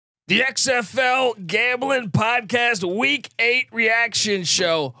The XFL Gambling Podcast Week 8 reaction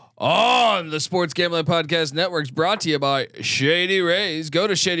show on the Sports Gambling Podcast Network is brought to you by Shady Rays. Go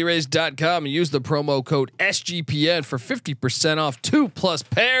to shadyrays.com and use the promo code SGPN for 50% off 2+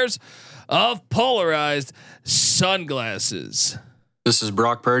 pairs of polarized sunglasses. This is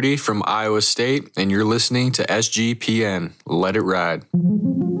Brock Purdy from Iowa State, and you're listening to SGPN. Let it ride.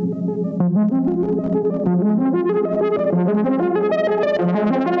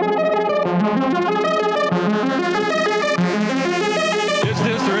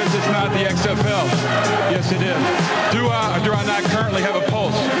 The XFL. Yes, it is. Do I or do I not currently have a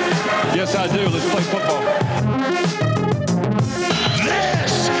pulse? Yes, I do. Let's play football.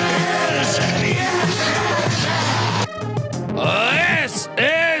 This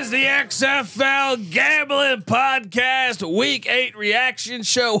is the XFL Gambling Podcast Week 8 reaction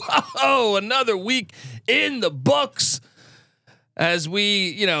show. Oh, another week in the books. As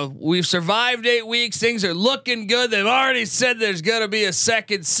we've survived 8 weeks, things are looking good. They've already said there's going to be a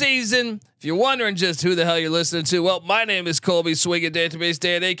second season. If you're wondering just who the hell you're listening to, well, my name is Colby Swinging Database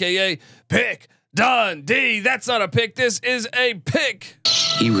Dan, aka Pick Dundee. That's not a pick. This is a pick.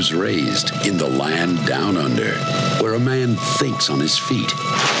 He was raised in the land down under, where a man thinks on his feet,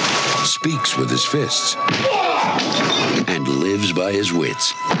 speaks with his fists, and lives by his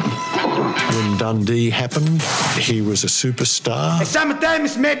wits. When Dundee happened, he was a superstar.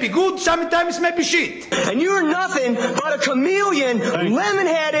 Sometimes it may be good, sometimes it may be shit. And you're nothing but a chameleon,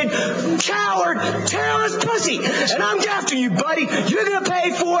 lemon-headed, coward, terrorist pussy. And I'm after you, buddy. You're going to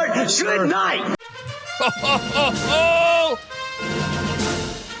pay for it. Good night.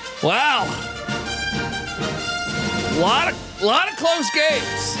 Wow. Lot of close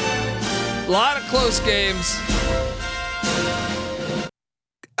games. Lot of close games.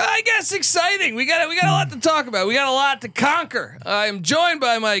 I guess exciting. We got a lot to talk about. We got a lot to conquer. I am joined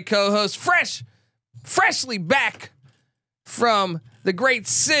by my co-host, freshly back from the great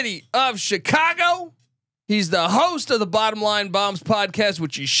city of Chicago. He's the host of the Bottom Line Bombs podcast,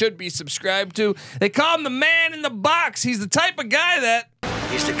 which you should be subscribed to. They call him the man in the box. He's the type of guy that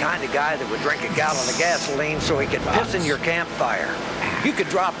he's the kind of guy that would drink a gallon of gasoline so he could piss in your campfire. You could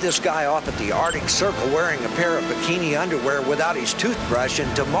drop this guy off at the Arctic Circle wearing a pair of bikini underwear without his toothbrush,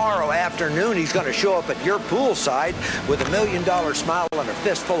 and tomorrow afternoon he's going to show up at your poolside with $1 million smile and a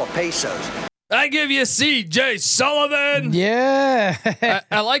fistful of pesos. I give you CJ Sullivan. Yeah.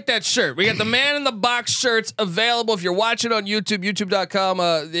 I like that shirt. We got the man in the box shirts available. If you're watching on YouTube, youtube.com,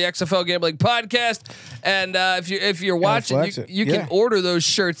 the XFL Gambling Podcast. And if you're watching, you can order those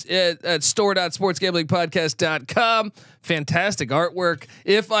shirts at store.sportsgamblingpodcast.com. Fantastic artwork,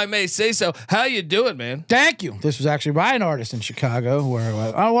 if I may say so. How you doing, man? Thank you. This was actually by an artist in Chicago where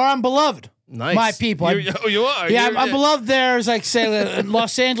I'm beloved. Nice. My people. You are. Yeah, I'm beloved there. As like say in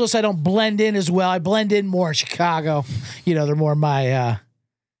Los Angeles, I don't blend in as well. I blend in more in Chicago. They're more my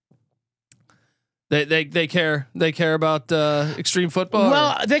They care about extreme football.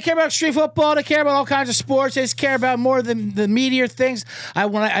 Well, they care about extreme football. They care about all kinds of sports. They just care about more than the media things.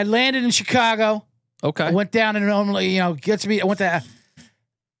 When I landed in Chicago, okay, I went down and normally I went to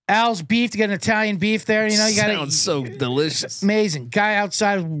Al's Beef to get an Italian beef there. You got sounds so delicious. Amazing guy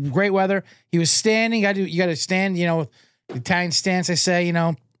outside, great weather. He was standing. You got to stand. Italian stance. I say,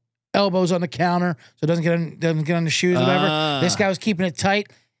 elbows on the counter so it doesn't get on the shoes or whatever. This guy was keeping it tight.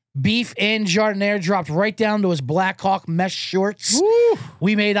 Beef and jardiniere dropped right down to his Black Hawk mesh shorts. Woo.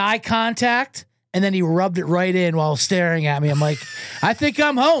 We made eye contact, and then he rubbed it right in while staring at me. I'm like, I think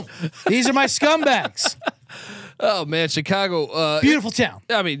I'm home. These are my scumbags. Oh man, Chicago, beautiful town.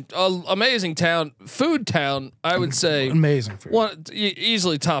 I mean, amazing town, food town. I would say amazing food.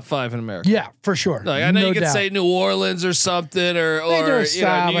 Easily top 5 in America. Yeah, for sure. Like, I know you could say New Orleans or something, or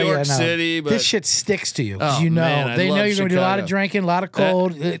New York City, but this shit sticks to you. Oh, man, they know you're going to do a lot of Chicago. drinking, a lot of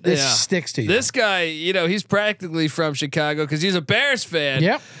cold. This sticks to you. This guy, he's practically from Chicago because he's a Bears fan.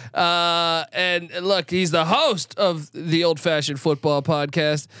 Yep. And look, he's the host of the Old Fashioned Football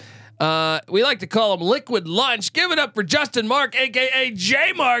Podcast. We like to call him Liquid Lunch. Give it up for Justin Mark, aka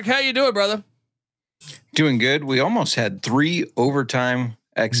J Mark. How you doing, brother? Doing good. We almost had 3 overtime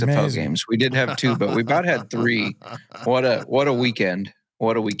XFL games. We did have 2, but we about had 3. What a weekend!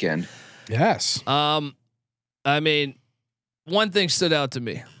 What a weekend! Yes. I mean, one thing stood out to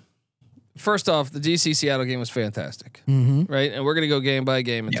me. First off, the DC Seattle game was fantastic, right? And we're gonna go game by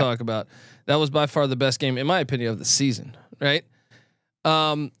game and talk about that. Was by far the best game, in my opinion, of the season, right?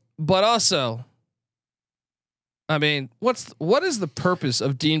 But also, I mean, what is the purpose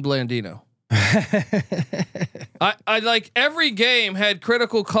of Dean Blandino? I like every game had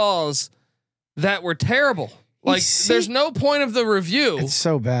critical calls that were terrible. Like, there's no point of the review. It's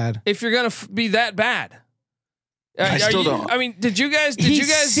so bad if you're gonna be that bad. I still don't. I mean, did you guys? He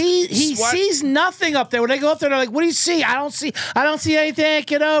sees nothing up there. When they go up there, they're like, "What do you see?" I don't see anything that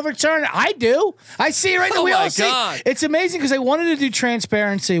can overturn it. I do. I see it right there. We all see. It's amazing because they wanted to do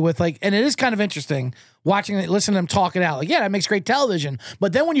transparency with and it is kind of interesting watching it, listening to them talk it out. Like, yeah, that makes great television.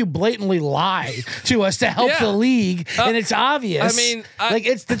 But then when you blatantly lie to us to help the league, and it's obvious. I mean,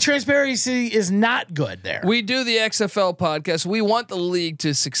 it's the transparency is not good there. We do the XFL podcast. We want the league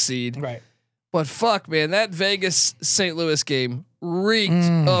to succeed, right? But fuck, man, that Vegas St. Louis game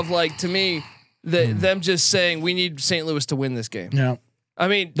reeked of to me, them just saying we need St. Louis to win this game. Yeah. I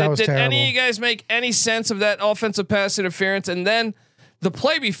mean, did any of you guys make any sense of that offensive pass interference? And then the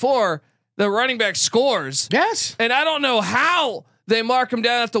play before, the running back scores. Yes. And I don't know how they mark him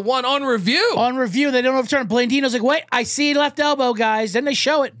down at the 1 on review. On review, they don't overturn. Blandino's like, wait, I see left elbow, guys. Then they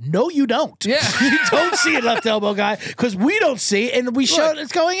show it. No, you don't. Yeah. You don't see it left elbow, guy, because we don't see it, and we show it,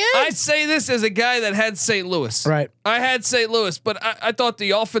 it's going in. I say this as a guy that had St. Louis. Right. I had St. Louis, but I thought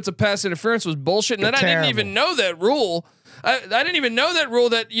the offensive pass interference was bullshit. And then I didn't even know that rule. I didn't even know that rule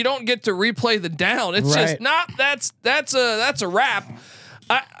that you don't get to replay the down. It's just not. That's a wrap.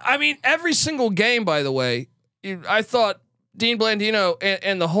 I mean, every single game, by the way, I thought Dean Blandino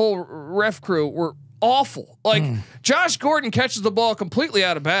and the whole ref crew were awful. Like Josh Gordon catches the ball completely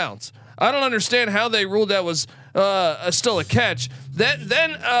out of bounds. I don't understand how they ruled that was still a catch.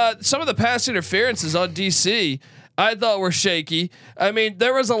 Then some of the pass interferences on DC I thought were shaky. I mean,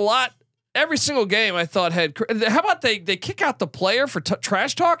 there was a lot. Every single game I thought had. How about they kick out the player for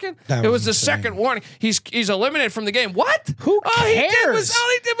trash talking? It was the second warning. He's eliminated from the game. What? Who cares? All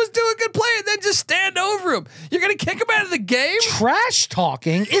he did was do a good play and then just stand over him. You're gonna kick him out of the game? Trash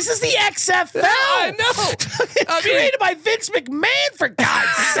talking. This is the XFL. I know. Created by Vince McMahon, for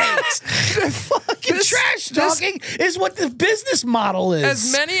God's sakes. Fucking trash talking is what the business model is.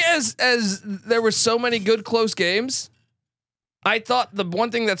 As many as there were so many good close games. I thought the one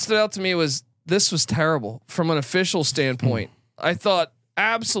thing that stood out to me was this was terrible from an official standpoint. I thought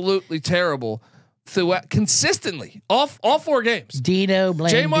absolutely terrible throughout consistently all 4 games. Dino Blandino.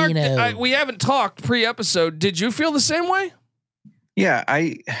 J-Mark, we haven't talked pre-episode. Did you feel the same way? Yeah,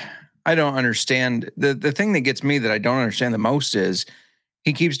 I don't understand. The thing that gets me that I don't understand the most is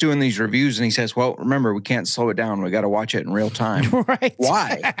he keeps doing these reviews and he says, well, remember, we can't slow it down. We got to watch it in real time. Right.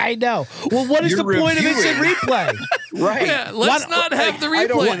 Why? I know. Well, what is the point of instant replay? Right. Yeah, let's not have the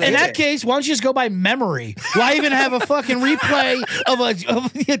replay. In that case, why don't you just go by memory? Why even have a fucking replay of a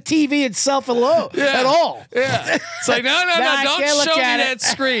TV itself alone at all? Yeah. It's like, no, don't show me that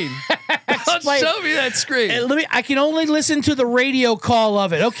screen. Don't show me that screen. I can only listen to the radio call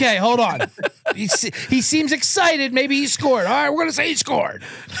of it. Okay, hold on. He seems excited. Maybe he scored. All right, we're going to say he scored.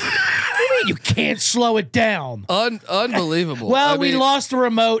 What do you mean you can't slow it down? Unbelievable. Well, we lost the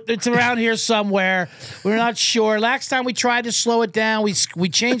remote. It's around here somewhere. We're not sure. Last time we tried to slow it down, we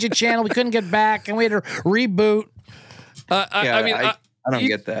changed the channel. We couldn't get back, and we had to reboot. I don't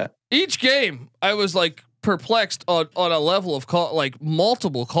get that. Each game, I was like perplexed on a level of call, like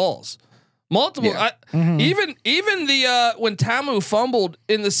multiple calls. Even the when Tamu fumbled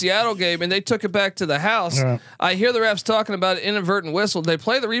in the Seattle game and they took it back to the house, I hear the refs talking about an inadvertent whistle. They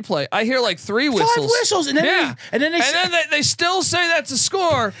play the replay. I hear like 3 whistles. 5 whistles, and then they still say that's a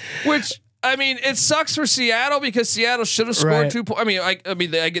score, which. I mean, it sucks for Seattle because Seattle should have scored 2 points. I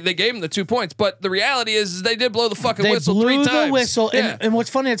mean, they gave them the 2 points, but the reality is they did blow the fucking whistle 3 times. They blew the whistle, and what's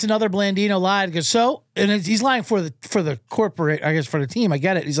funny, it's another Blandino lied because he's lying for the corporate, I guess, for the team. I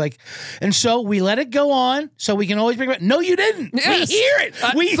get it. He's like, and so we let it go on, so we can always bring it back. No, you didn't. Yes. We hear it.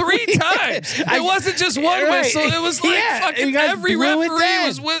 3 times. It wasn't just one whistle. It was like fucking every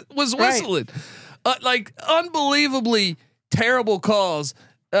referee was whistling. Like unbelievably terrible calls.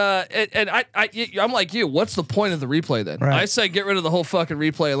 I'm like you. What's the point of the replay then? Right. I say get rid of the whole fucking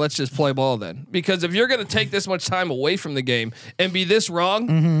replay and let's just play ball then. Because if you're going to take this much time away from the game and be this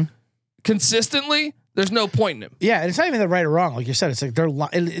wrong consistently, there's no point in him. Yeah, and it's not even the right or wrong. Like you said, it's like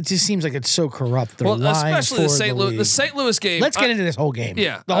it just seems like it's so corrupt. They're especially the St. Louis game. Let's get into this whole game.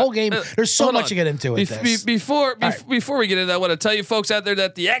 Yeah, the whole game. There's so much to get into it. Before we get into that, I want to tell you folks out there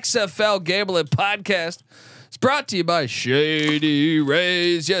that the XFL Gambling Podcast. It's brought to you by Shady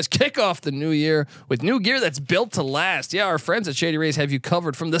Rays. Yes, kick off the new year with new gear that's built to last. Yeah, our friends at Shady Rays have you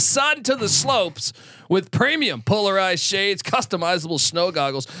covered from the sun to the slopes with premium polarized shades, customizable snow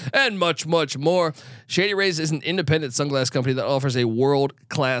goggles, and much, much more. Shady Rays is an independent sunglass company that offers a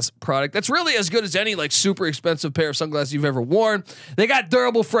world-class product that's really as good as any like super expensive pair of sunglasses you've ever worn. They got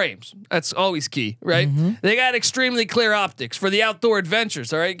durable frames. That's always key, right? They got extremely clear optics for the outdoor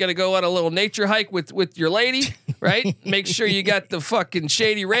adventures. All right, got to go on a little nature hike with your lady, right? Make sure you got the fucking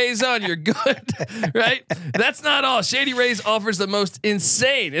Shady Rays on. You're good, right? That's not all. Shady Rays offers the most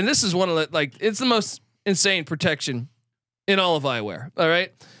insane, and this is one of the it's the most insane protection in all of eyewear. All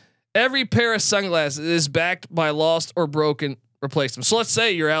right. Every pair of sunglasses is backed by lost or broken replacements. So let's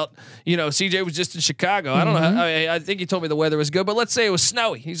say you're out, CJ was just in Chicago. I don't know. I think he told me the weather was good, but let's say it was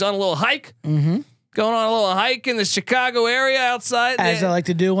snowy. He's on a little hike, going on a little hike in the Chicago area outside. As I like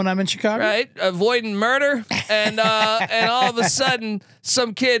to do when I'm in Chicago. Right. Avoiding murder. And all of a sudden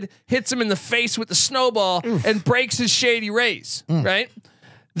some kid hits him in the face with the snowball and breaks his Shady Rays. Right.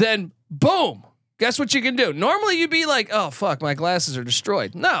 Then boom. Guess what you can do? Normally you'd be like, oh fuck, my glasses are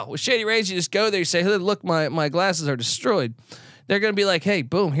destroyed. No, with Shady Rays, you just go there, you say, hey, look, my glasses are destroyed. They're gonna be like, hey,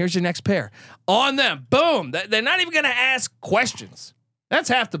 boom, here's your next pair. On them, boom. They're not even gonna ask questions. That's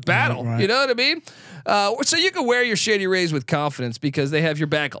half the battle. Right. You know what I mean? So you can wear your Shady Rays with confidence because they have your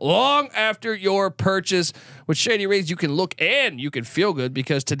back long after your purchase. With Shady Rays, you can look and you can feel good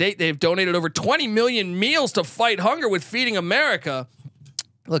because to date they've donated over 20 million meals to fight hunger with Feeding America.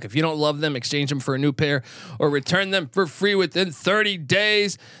 Look, if you don't love them, exchange them for a new pair or return them for free within 30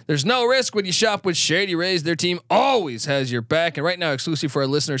 days. There's no risk when you shop with Shady Rays. Their team always has your back. And right now, exclusive for our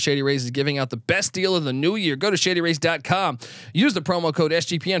listeners, Shady Rays is giving out the best deal of the new year. Go to ShadyRays.com. Use the promo code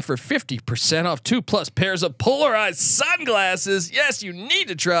SGPN for 50% off 2+ pairs of polarized sunglasses. Yes, you need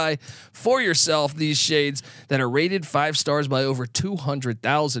to try for yourself these shades that are rated 5 stars by over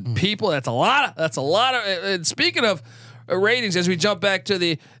 200,000 people. That's a lot. And speaking of ratings, as we jump back to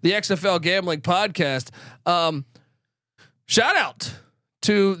the XFL gambling podcast, shout out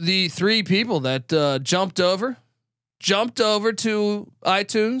to the 3 people that jumped over to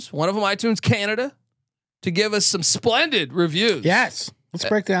iTunes, one of them iTunes Canada, to give us some splendid reviews. Yes, let's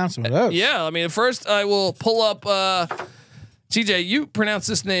break down some of those. Yeah, I mean, first I will pull up CJ, you pronounce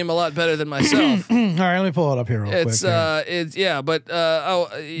this name a lot better than myself. All right, let me pull it up here real quick. It's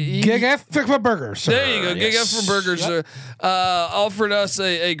Gig F for Burgers. There you go. Gig F for Burgers offered us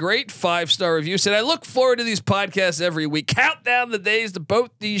a great 5-star review. Said, I look forward to these podcasts every week. Count down the days to both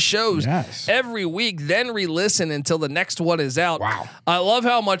these shows every week, then re-listen until the next one is out. Wow. I love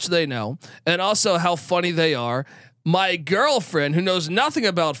how much they know and also how funny they are. My girlfriend, who knows nothing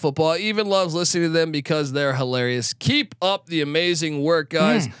about football, even loves listening to them because they're hilarious. Keep up the amazing work,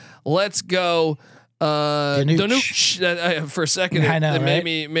 guys. Let's go. Danuch. For a second, I know, it right?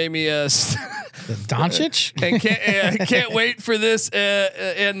 made me Doncic. And can't wait for this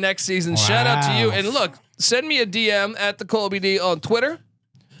and next season. Wow. Shout out to you. And look, send me a DM at the Colby D on Twitter.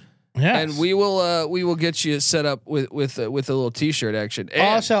 Yes. And we will get you set up with a little T-shirt action. And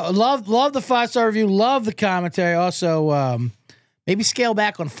also, love the 5-star review. Love the commentary. Also, maybe scale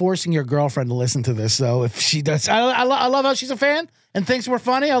back on forcing your girlfriend to listen to this, though. If she does, I love how she's a fan and thinks we're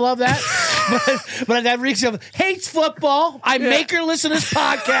funny. I love that. but that reeks of hates football. I make her listen to this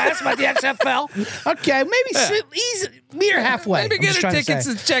podcast about the XFL. Okay, maybe meet her halfway. Maybe get her tickets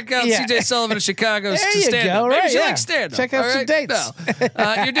and check out CJ Sullivan in Chicago. There you go. Maybe right, she likes stand up. Check out some dates. No.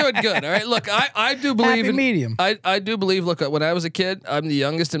 You're doing good. All right. Look, I do believe Happy in medium. I do believe. Look, when I was a kid, I'm the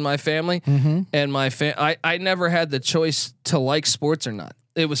youngest in my family, and I never had the choice to like sports or not.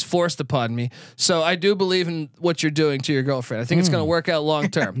 It was forced upon me. So I do believe in what you're doing to your girlfriend. I think it's going to work out long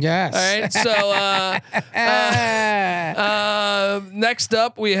term. Yes. All right. So next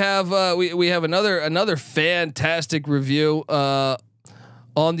up we have we have another fantastic review on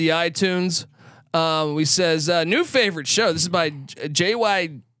the iTunes. We says new favorite show. This is by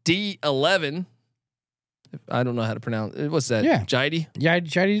JYD11. I don't know how to pronounce it. What's that? Yeah. Jidey?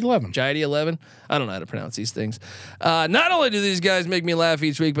 Jidey 11. Jidey 11. I don't know how to pronounce these things. Not only do these guys make me laugh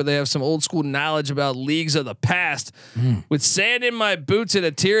each week, but they have some old school knowledge about leagues of the past. With sand in my boots and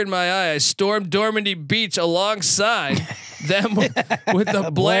a tear in my eye, I stormed Normandy Beach alongside them with the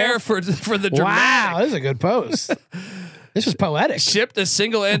Blair for the dramatic. Wow, this is a good post. This was poetic. Shipped a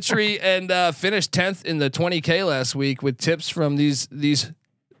single entry and finished 10th in the 20K last week with tips from these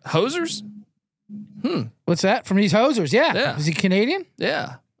hosers. What's that? From these hosers? Yeah. Is he Canadian?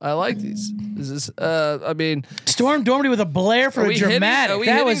 Yeah. I like these. This is, I mean, Storm Dormady with a Blair for a dramatic.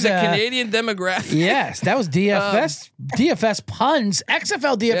 That was the Canadian demographic. Yes, that was DFS. DFS puns.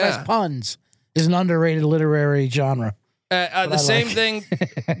 XFL DFS puns is an underrated literary genre. The same thing.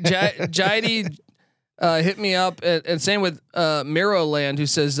 Jidey hit me up, and same with Miro Land, who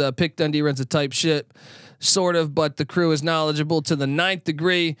says Pick Dundee runs a type ship. sort of, but the crew is knowledgeable to the 9th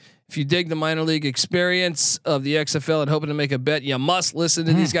degree. If you dig the minor league experience of the XFL and hoping to make a bet, you must listen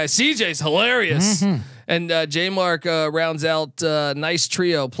to these guys. CJ's hilarious, and J Mark rounds out nice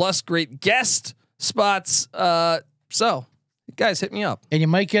trio plus great guest spots. So, guys, hit me up, and you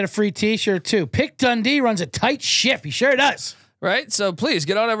might get a free T-shirt too. Pick Dundee runs a tight ship. He sure does. Right, so please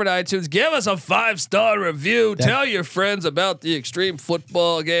get on over to iTunes, give us a 5-star review, tell your friends about the Extreme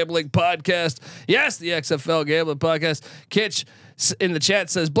Football Gambling Podcast. Yes, the XFL Gambling Podcast. Kitch in the chat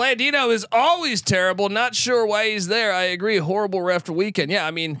says Blandino is always terrible. Not sure why he's there. I agree. Horrible ref weekend. Yeah,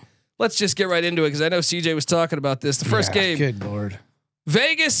 I mean, let's just get right into it because I know CJ was talking about this. The first game. Good Lord.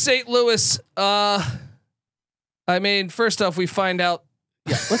 Vegas, St. Louis. I mean, first off, we find out.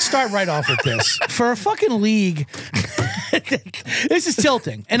 Yeah, let's start right off with this. For a fucking league, this is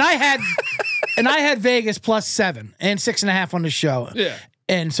tilting. And I had Vegas +7 and 6.5 on the show. Yeah.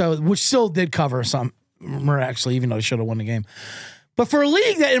 And so which still did cover some miraculously, even though they should have won the game. But for a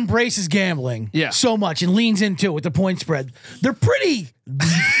league that embraces gambling so much and leans into it with the point spread, they're pretty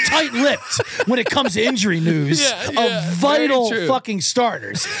tight-lipped when it comes to injury news of vital fucking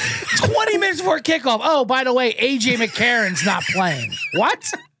starters. 20 minutes before kickoff. Oh, by the way, AJ McCarron's not playing. What?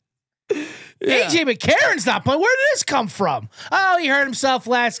 AJ McCarron's not playing. Where did this come from? Oh, he hurt himself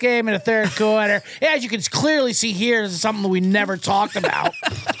last game in the third quarter. As you can clearly see here, this is something that we never talked about.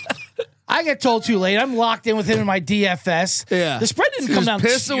 I get told too late. I'm locked in with him in my DFS. Yeah, the spread didn't come down.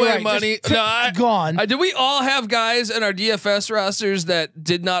 Piss away money. Gone. Do we all have guys in our DFS rosters that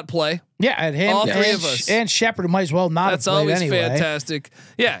did not play? Yeah, and him, all three of us, and Shepard might as well not. That's have played always anyway. Fantastic.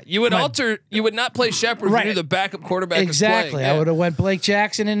 Yeah, you would You would not play Shepard if you knew the backup quarterback. Exactly. I would have went Blake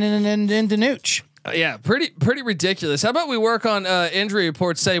Jackson and Danucci. Yeah, pretty ridiculous. How about we work on injury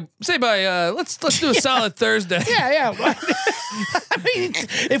reports? Say by let's do a solid Thursday. Yeah. I mean,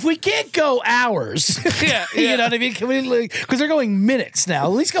 if we can't go hours, you know what I mean? Can we? Because they're going minutes now.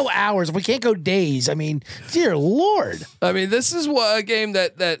 At least go hours. If we can't go days, I mean, dear Lord. I mean, this is a game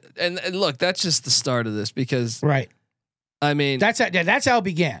that and look, that's just the start of this because I mean, that's how it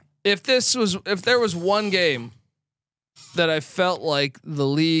began. If there was one game that I felt like the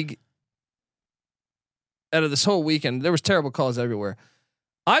league. Out of this whole weekend, there was terrible calls everywhere.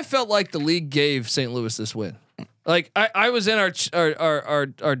 I felt like the league gave St. Louis this win. Like I was in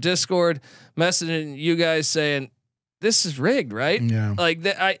our Discord messaging you guys saying this is rigged, right? Yeah. Like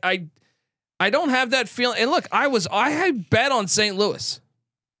I don't have that feeling. And look, I had bet on St. Louis.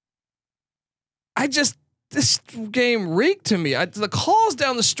 This game reeked to me. The calls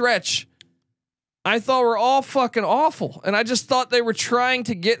down the stretch, I thought were all fucking awful, and I just thought they were trying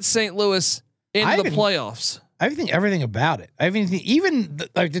to get St. Louis into the playoffs. I think everything about it. I mean, even the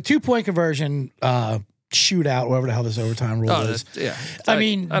 2-point conversion shootout, whatever the hell this overtime rule is. Yeah, I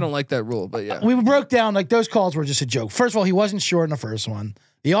mean, I don't like that rule, but yeah, we broke down like those calls were just a joke. First of all, he wasn't short in the first one.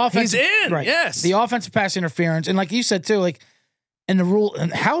 The offense, he's in. Right. Yes, the offensive pass interference, and like you said too, like. And the rule,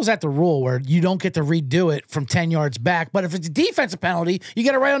 and how is that the rule where you don't get to redo it from 10 yards back? But if it's a defensive penalty, you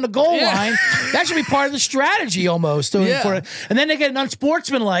get it right on the goal line. That should be part of the strategy almost. And then they get an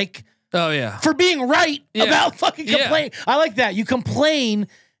unsportsmanlike. Oh yeah, for being right about fucking complaining. I like that. You complain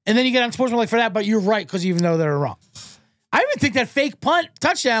and then you get unsportsmanlike for that, but you're right because even though they're wrong. I even think that fake punt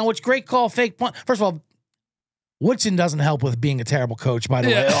touchdown, which great call, fake punt. First of all, Woodson doesn't help with being a terrible coach, by the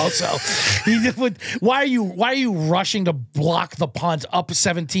way. Also, why are you rushing to block the punt up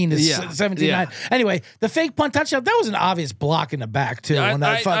 17-9? Anyway, the fake punt touchdown, that was an obvious block in the back too.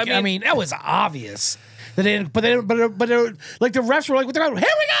 I mean, that was obvious. That they didn't, but like the refs were like, here we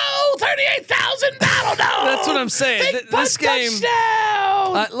go, 38,000. I don't know. That's what I'm saying. This game.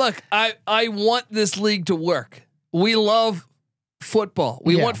 Look, I want this league to work. We love football.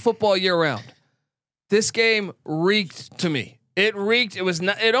 We want football year round. This game reeked to me. It reeked. It was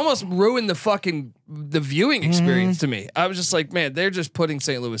not. It almost ruined the viewing experience to me. I was just like, man, they're just putting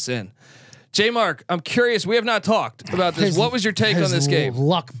St. Louis in. J Mark, I'm curious. We have not talked about this. What was your take on this game?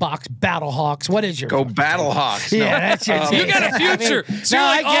 Luck box Battlehawks. What is your go Battlehawks? Yeah, that's your take. You got a future. So you're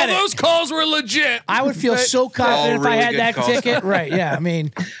like, all those calls were legit. I would feel so confident if I had that ticket. Right? Yeah. I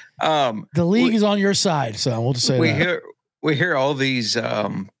mean, the league is on your side, so we'll just say that. We hear all these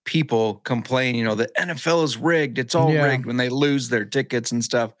people complain, the NFL is rigged. It's all rigged when they lose their tickets and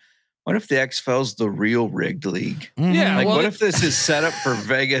stuff. What if the XFL's the real rigged league? Yeah. What if this is set up for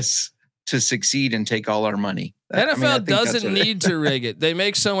Vegas to succeed and take all our money? NFL doesn't need to rig it. They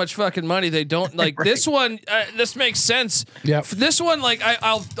make so much fucking money. They don't like this one. This makes sense. Yeah. This one, like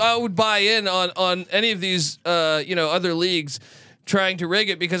I would buy in on any of these, other leagues trying to rig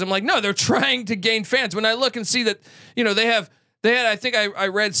it because I'm like, no, they're trying to gain fans. When I look and see that, they have They had, I think I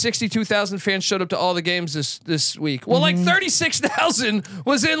read 62,000 fans showed up to all the games this week. Well, like 36,000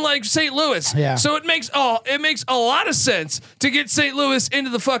 was in like St. Louis. Yeah. So it makes a lot of sense to get St. Louis into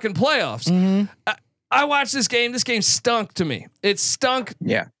the fucking playoffs. I watched this game. This game stunk to me. It stunk.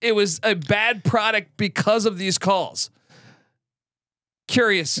 Yeah. It was a bad product because of these calls.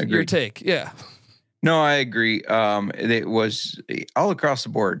 Curious your take. Yeah. No, I agree. It was all across the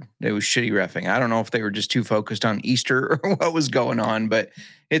board. It was shitty reffing. I don't know if they were just too focused on Easter or what was going on, but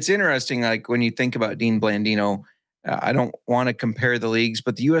it's interesting. Like when you think about Dean Blandino, I don't want to compare the leagues,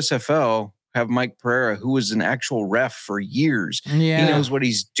 but the USFL have Mike Pereira, who was an actual ref for years. Yeah. He knows what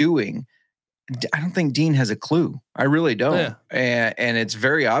he's doing. I don't think Dean has a clue. I really don't. Yeah. And it's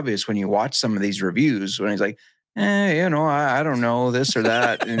very obvious when you watch some of these reviews when he's like, I don't know this or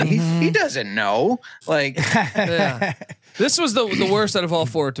that. And he doesn't know. Like, this was the worst out of all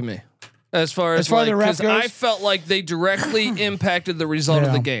four to me, as far as the ref goes. I felt like they directly impacted the result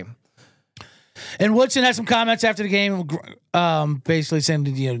of the game. And Woodson had some comments after the game, basically saying,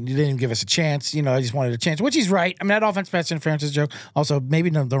 you didn't give us a chance. I just wanted a chance, which he's right. I mean, that offense pass interference is a joke. Also, maybe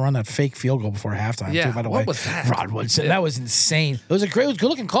they'll run that fake field goal before halftime. Yeah, too, by the way. what was that? Rod Woodson, that was insane. It was a good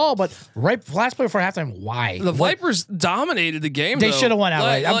looking call, but last play before halftime, why? The Vipers dominated the game. They should have won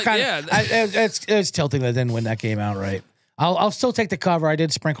outright. It was tilting that they didn't win that game outright. I'll still take the cover. I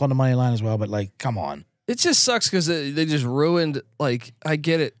did sprinkle on the money line as well, but come on. It just sucks because they just ruined. I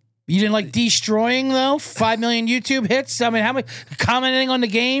get it. You didn't like destroying though 5 million YouTube hits. I mean, how many commenting on the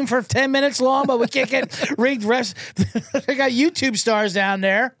game for 10 minutes long, but we can't get rigged rest. They got YouTube stars down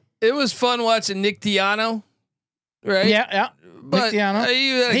there. It was fun watching Nick Diano, right? Yeah. But Nick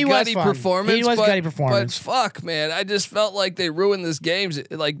Diano. He was gutty performance. He was gutty performance. But fuck, man, I just felt like they ruined this game's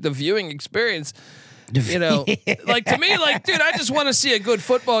the viewing experience. To me, dude, I just want to see a good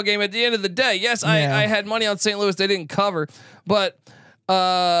football game at the end of the day. Yes, I had money on St. Louis. They didn't cover, but.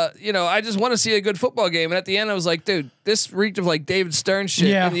 I just want to see a good football game. And at the end, I was like, dude, this reeked of David Stern shit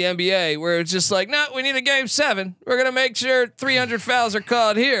in the NBA, where it's just no, we need a game 7. We're gonna make sure 300 fouls are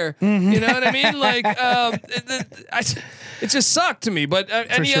called here. Mm-hmm. You know what I mean? It just sucked to me. But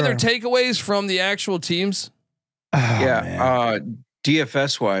any other takeaways from the actual teams?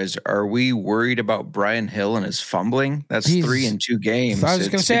 DFS wise, are we worried about Brian Hill and his fumbling? That's 3 in 2 games. I was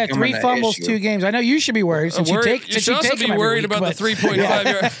going to say 3 fumbles, 2 games. I know you should be worried. Since you should also be worried about the 3.5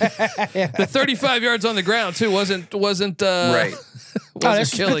 yards. The 35 yards on the ground too wasn't right.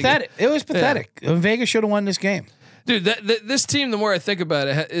 Wasn't killing pathetic. It was pathetic. Vegas should have won this game, dude. This team, the more I think about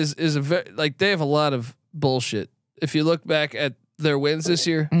it, is a very they have a lot of bullshit. If you look back at their wins this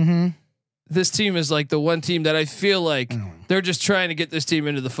year. Mm-hmm. This team is the one team that I feel like they're just trying to get this team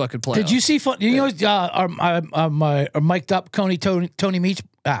into the fucking playoffs. Did you see? Our mic'd up Tony Meach.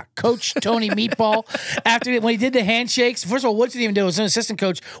 Coach Tony Meatball when he did the handshakes. First of all, what did he even do? It was an assistant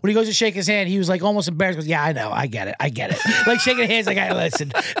coach. When he goes to shake his hand, he was almost embarrassed. He goes, yeah, I know, I get it. Shaking hands,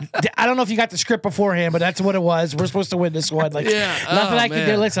 listen. I don't know if you got the script beforehand, but that's what it was. We're supposed to win this one. Nothing I can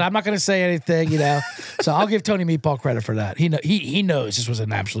do. Listen, I'm not going to say anything, So I'll give Tony Meatball credit for that. He knows this was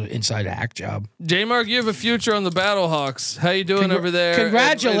an absolute inside hack job. J Mark, you have a future on the Battlehawks. How you doing over there?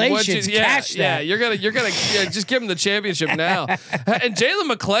 Congratulations, catch that. Yeah, you're gonna just give him the championship now. And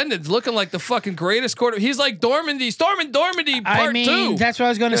Jalen McClendon's looking like the fucking greatest quarter. He's like Dormandy part 2. That's what I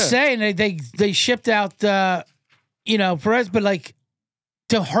was going to say. And they shipped out, Perez, but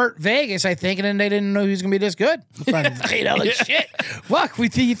to hurt Vegas, I think, and then they didn't know he was going to be this good. Shit. Fuck,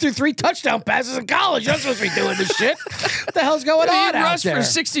 he threw 3 touchdown passes in college. You're not supposed to be doing this shit. What the hell's going on He rushed out there? for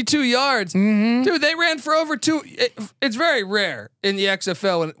 62 yards. Mm-hmm. Dude, they ran for over 2. It's very rare in the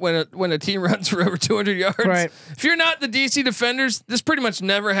XFL when a team runs for over 200 yards. Right. If you're not the DC Defenders, this pretty much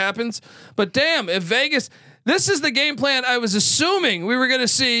never happens. But damn, if Vegas, this is the game plan I was assuming we were going to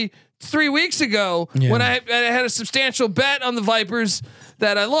see 3 weeks ago when I had a substantial bet on the Vipers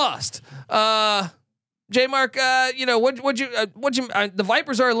that I lost. J Mark, the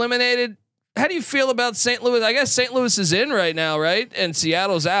Vipers are eliminated. How do you feel about St. Louis? I guess St. Louis is in right now, right? And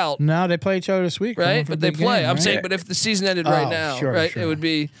Seattle's out. No, they play each other this week, right? But they play. I'm saying, but if the season ended right now, right, it would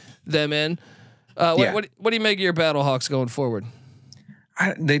be them in. What do you make of your Battlehawks going forward?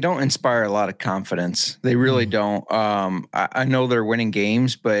 They don't inspire a lot of confidence. They really don't. I know they're winning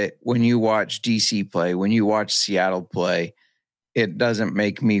games, but when you watch DC play, when you watch Seattle play, it doesn't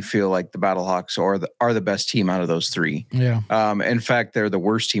make me feel like the Battlehawks are the best team out of those 3. Yeah. In fact, they're the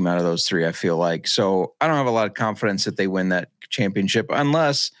worst team out of those 3, I feel like. So I don't have a lot of confidence that they win that championship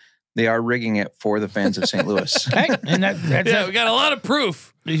unless They are rigging it for the fans of St. Louis. Hey, and that's we got a lot of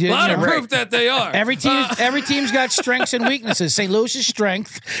proof. A Yeah, lot of right. proof that they are. Every team's got strengths and weaknesses. St. Louis's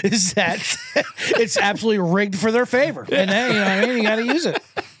strength is that it's absolutely rigged for their favor, and then, you know what I mean. You got to use it.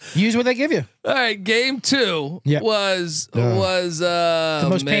 Use what they give you. All right, game 2 Yep. was The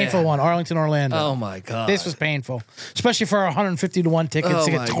most painful one, Arlington, Orlando. Oh my god, This was painful, especially for our 150 to 1 tickets Oh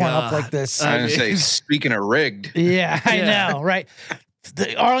to my get torn up God. like this. I was gonna say, speaking of rigged, Yeah, I Yeah. know, right?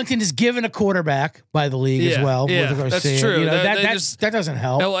 Arlington is given a quarterback by the league as Yeah, well. yeah, with regards that's to, true. You know, They that just- doesn't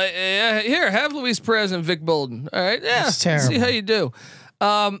help. Oh, here, have Luis Perez and Vic Bolden. All right, yeah, It's terrible. see how you do.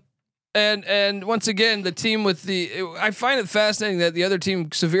 And once again, the team with I find it fascinating that the other team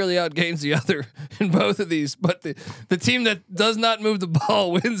severely outgains the other in both of these, but the team that does not move the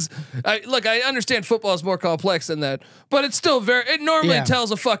ball wins. Look, I understand football is more complex than that, but it's still it normally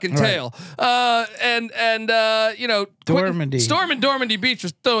tells a fucking tale. You know, Storm and Dormandy Beach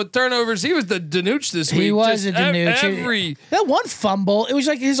was throwing turnovers. He was the Danuch this week. He was Just a Danuch. That one fumble, it was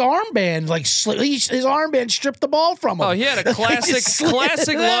like his armband, his armband stripped the ball from him. Oh, he had a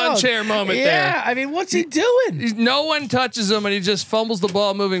classic lawn chair moment there. Yeah, I mean, what's he doing? No one touches him, and he just fumbles the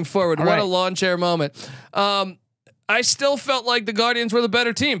ball moving forward. What a lawn chair moment. I still felt like the Guardians were the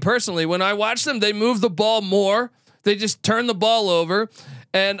better team personally. When I watched them, they moved the ball more. They just turned the ball over.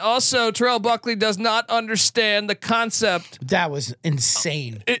 And also, Terrell Buckley does not understand the concept. That was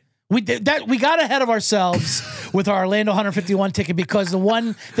insane. We got ahead of ourselves with our Orlando 151 ticket because the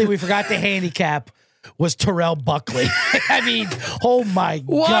one thing we forgot to handicap was Terrell Buckley. I mean, oh my God.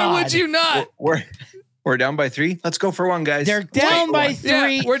 Why would you not? we're down by 3. Let's go for 1, guys. They're down by 3.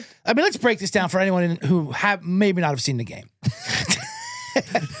 Yeah, I mean, let's break this down for anyone who maybe not have seen the game.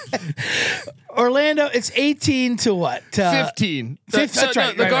 Orlando, it's 18 to what? 15. That's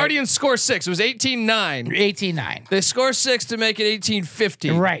right. The Guardians score 6. It was 18-9. 18-9. They score 6 to make it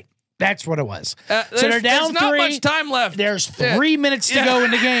 18-15. Right. That's what it was. So they're down there's not 3. much time left. There's 3 minutes to go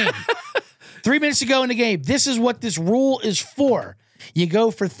in the game. 3 minutes to go in the game. This is what this rule is for. You go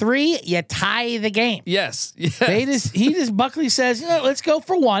for 3, you tie the game. Yes. Buckley says, let's go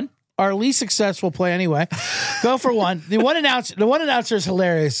for 1. Our least successful play anyway. Go for 1. The one announcer is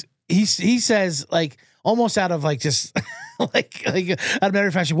hilarious. He says, like, almost out of like just like out of matter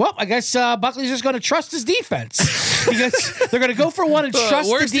of fashion. Well, I guess Buckley's just going to trust his defense. They're going to go for 1 and trust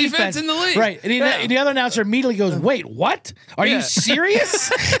the worst defense in the league. Right. And the other announcer immediately goes, "Wait, what? Are you serious?"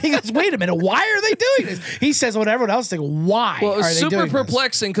 He goes, "Wait a minute. Why are they doing this?" He says, "What everyone else thinks. Why?" Well, it was are they super doing this?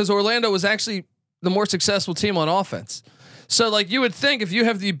 perplexing because Orlando was actually the more successful team on offense. So, like, you would think if you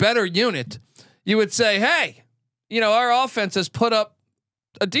have the better unit, you would say, "Hey, our offense has put up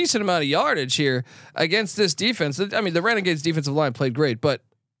a decent amount of yardage here against this defense." I mean, the Renegades defensive line played great, but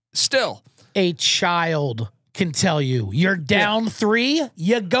still, a child can tell you're down 3,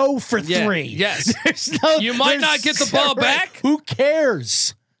 you go for 3. Yes. You there's might not get the ball back. Who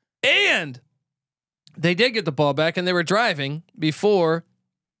cares? And they did get the ball back, and they were driving before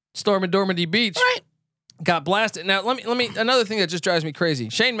Storm and Dormandy Beach got blasted. Now, let me. Another thing that just drives me crazy: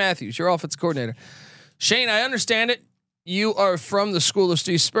 Shane Matthews, your offensive coordinator. Shane, I understand it. You are from the school of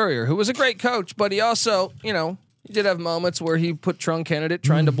Steve Spurrier, who was a great coach, but he also, he did have moments where he put Trung Candidate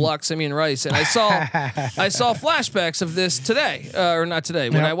trying to block Simeon Rice, and I saw flashbacks of this today, or not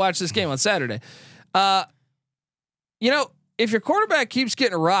today, when I watched this game on Saturday. If your quarterback keeps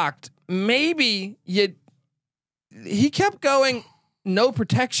getting rocked, maybe he kept going no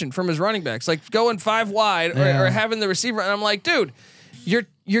protection from his running backs, like going 5 wide or having the receiver, and I'm like, dude,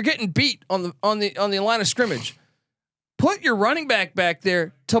 you're getting beat on the line of scrimmage. Put your running back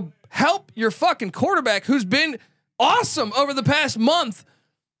there to help your fucking quarterback who's been awesome over the past month.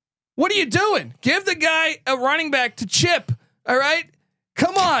 What are you doing? Give the guy a running back to chip. All right,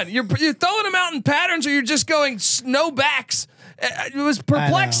 come on. You're throwing him out in patterns, or you're just going no backs. It was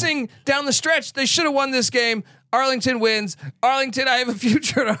perplexing down the stretch. They should have won this game. Arlington wins. Arlington, I have a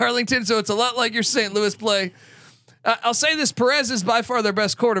future at Arlington, so it's a lot like your St. Louis play. I'll say this: Perez is by far their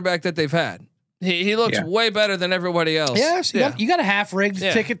best quarterback that they've had. He looks way better than everybody else. Yes, you got a half rigged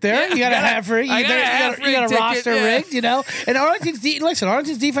ticket there. You got a half rigged. You got a roster rigged. And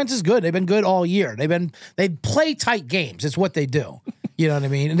Arlington's defense is good. They've been good all year. They play tight games. It's what they do. You know what I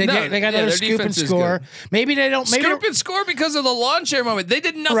mean? And they got another scoop and score. Maybe they don't scoop and score because of the lawn chair moment. They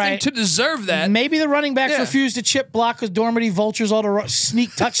did nothing to deserve that. Maybe the running backs refuse to chip block because Dormandy vultures all the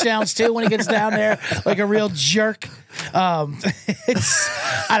sneak touchdowns too when he gets down there like a real jerk. I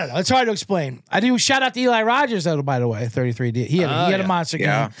don't know. It's hard to explain. I do shout out to Eli Rogers though, by the way, 33. He had a monster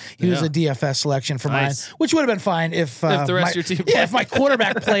game. He was a DFS selection for mine, which would have been fine if the rest of your team if my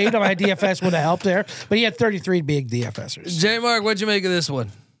quarterback played, my DFS would have helped there. But he had 33 big DFSers. J Mark, what'd you make of this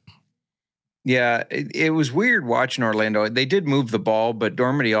one? Yeah, it was weird watching Orlando. They did move the ball, but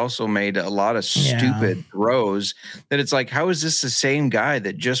Dormady also made a lot of stupid throws that it's like, how is this the same guy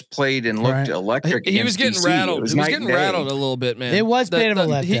that just played and looked electric? He was getting DC? rattled. He was getting rattled a little bit, man. It was a bit of a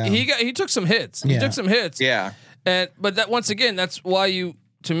letdown. He took some hits. Yeah. He took some hits. Yeah. But that once again, that's why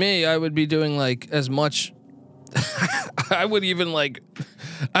to me, I would be doing like as much. I would even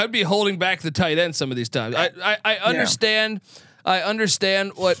I'd be holding back the tight end some of these times. I understand. Yeah. I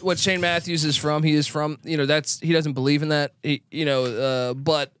understand what Shane Matthews is from. He is from, he doesn't believe in that,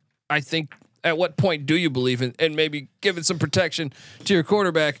 but I think at what point do you believe in, and maybe giving some protection to your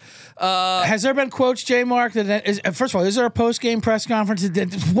quarterback? Has there been quotes, J. Mark? First of all, is there a post game press conference?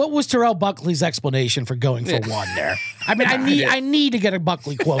 What was Terrell Buckley's explanation for going for one there? I mean, I need to get a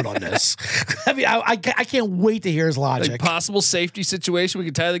Buckley quote on this. I mean, I can't wait to hear his logic. Like possible safety situation, we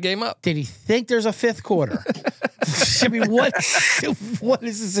could tie the game up. Did he think there's a fifth quarter? I mean, what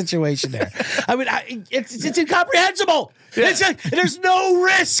is the situation there? I mean, it's incomprehensible. Yeah. There's no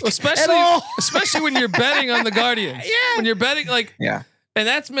risk, especially when you're betting on the Guardians. Yeah, when you're betting and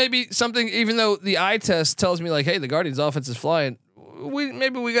that's maybe something. Even though the eye test tells me hey, the Guardians' offense is flying. We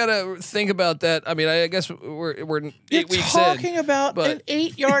gotta think about that. I mean, I guess we're 8 weeks in. You're talking about an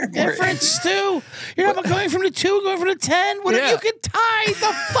 8-yard difference too. You're not going from the 2, going from the 10. What if you could tie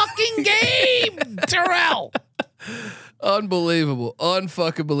the fucking game, Terrell? Unbelievable.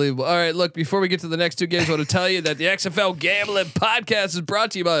 Unfucking believable. All right, look, before we get to the next 2 games, I want to tell you that the XFL Gambling Podcast is brought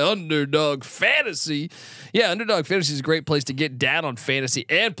to you by Underdog Fantasy. Yeah, Underdog Fantasy is a great place to get down on fantasy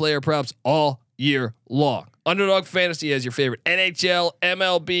and player props all year long. Underdog Fantasy has your favorite NHL,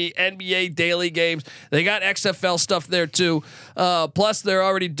 MLB, NBA daily games. They got XFL stuff there too. Plus, they're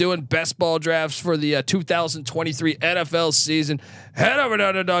already doing best ball drafts for the 2023 NFL season. Head over to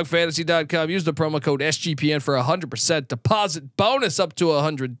UnderdogFantasy.com. Use the promo code SGPN for 100% deposit bonus up to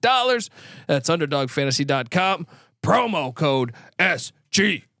 $100. That's UnderdogFantasy.com. Promo code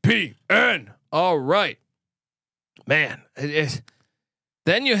SGPN. All right, man.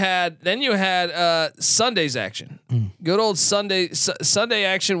 Then you had Sunday's action. Good old Sunday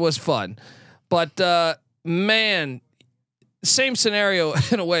action was fun, but man, same scenario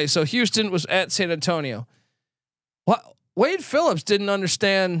in a way. So Houston was at San Antonio. What Wade Phillips didn't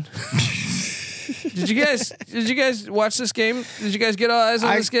understand. Did you guys watch this game? Did you guys get all eyes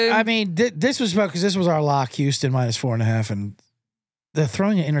on this game? I mean, this was because this was our lock. Houston -4.5, and they're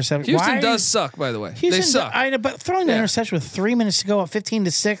throwing an interception. Houston does suck, by the way. They suck. I know, but throwing the interception with 3 minutes to go, up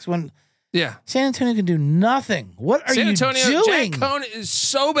 15-6, when San Antonio can do nothing. What are you doing? Jack Cohn is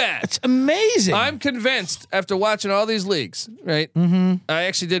so bad. It's amazing. I'm convinced after watching all these leagues. Right. Mm-hmm. I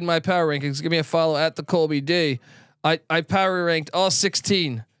actually did my power rankings. Give me a follow at the Colby D. I power ranked all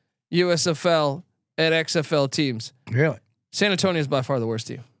 16 USFL and XFL teams. Really? San Antonio is by far the worst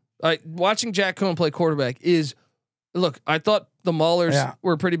team. Watching Jack Cohn play quarterback is. Look, I thought the Maulers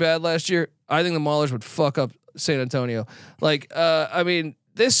were pretty bad last year. I think the Maulers would fuck up San Antonio. I mean,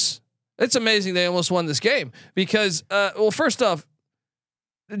 it's amazing they almost won this game because, first off,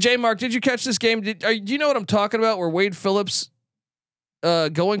 J. Mark, did you catch this game? Do you know what I'm talking about? Where Wade Phillips,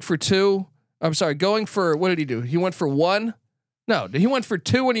 going for 2. I'm sorry, going for, what did he do? He went for 1. No, he went for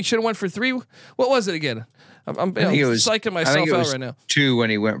 2 when he should have went for 3. What was it again? I'm psyching myself out right now. 2 when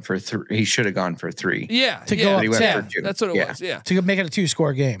he went for 3. He should have gone for 3. Yeah, to go up 10. That's what it was. Yeah, to make it a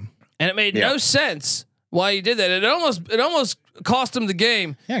 2-score game. And it made no sense why he did that. It almost cost him the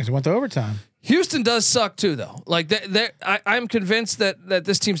game. Yeah, because it went to overtime. Houston does suck too, though. I'm convinced that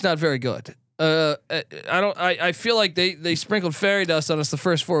this team's not very good. I feel like they sprinkled fairy dust on us the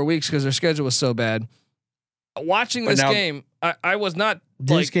first 4 weeks because their schedule was so bad. Watching this game, I was not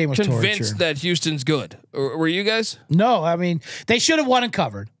game was convinced torture. that Houston's good. Or were you guys? No, I mean they should have won and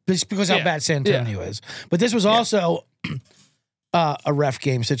covered just because how bad San Antonio is. But this was also a ref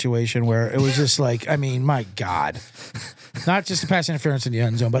game situation where it was just I mean, my God. Not just the pass interference in the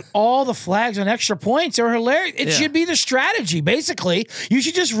end zone, but all the flags on extra points are hilarious. It should be the strategy. Basically, you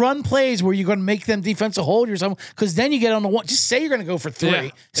should just run plays where you're going to make them defensive hold or something, because then you get on the 1. Just say you're going to go for 3. Yeah.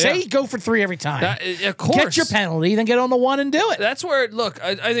 Say you go for 3 every time. Of course. Get your penalty, then get on the 1 and do it. That's where, look,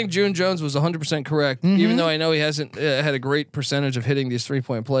 I think June Jones was 100% correct, even though I know he hasn't had a great percentage of hitting these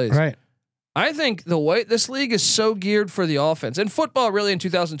 3-point plays. Right. I think the way this league is so geared for the offense, and football really in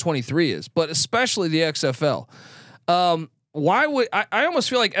 2023 is, but especially the XFL. Why would I almost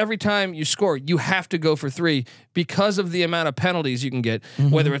feel like every time you score, you have to go for 3 because of the amount of penalties you can get,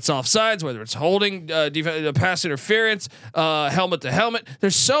 whether it's offsides, whether it's holding, pass interference, helmet to helmet.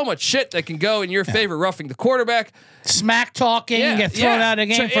 There's so much shit that can go in your favor, roughing the quarterback, smack talking, get thrown out of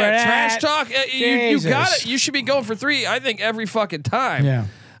the game for that. Trash talk. You got it. You should be going for 3. I think every fucking time.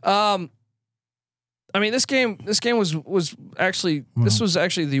 Yeah. I mean, this game was actually this was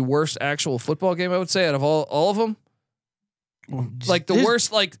actually the worst actual football game I would say out of all of them. Like the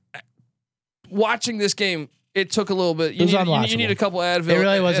worst. Like watching this game, it took a little bit. You need a couple Advil. It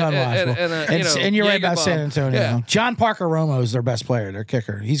really was unwatchable. And you're right about San Antonio. Yeah. John Parker Romo is their best player, their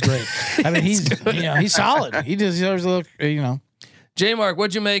kicker. He's great. I mean, he's solid. He deserves a look. J Mark,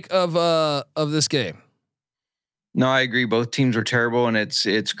 what'd you make of this game? No, I agree. Both teams were terrible, and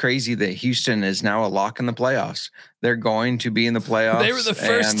it's crazy that Houston is now a lock in the playoffs. They're going to be in the playoffs. They were the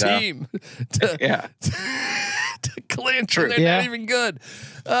first team to clinch. They're not even good.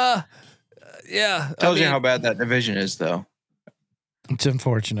 Tells you how bad that division is, though. It's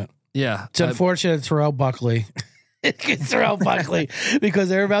unfortunate. Yeah, it's unfortunate. Terrell Buckley. Terrell Buckley because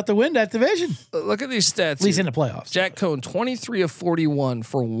they're about to win that division. Look at these stats. At least in the playoffs. Jack Cohn, 23 of 41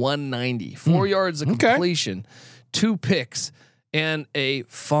 for 190, 4 yards of completion, 2 picks, and a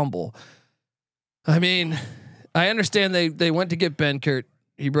fumble. I mean, I understand they went to get Benkert.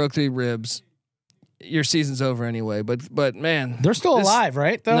 He broke 3 ribs. Your season's over anyway, but man, they're still alive,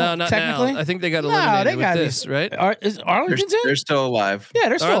 right? Though, no, not technically. Now. I think they got eliminated with this, right? Is Arlington? They're still alive. Yeah,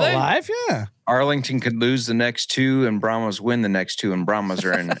 they're still alive. Yeah. Arlington could lose the next 2 and Brahmas win the next 2 and Brahmas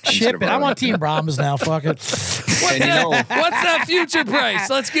are in. Ship it. I'm on Team Brahmas now. Fuck it. What's that future price?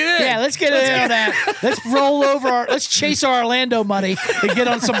 Let's get in. Yeah, let's get in on that. Let's roll over. Let's chase our Orlando money and get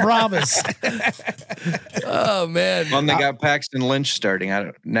on some Brahmas. Oh man. Well, they got Paxton Lynch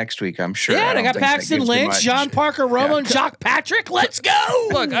starting next week. I'm sure. Yeah, they got Paxton Lynch, John Parker Romo, and Jock Patrick. Let's go.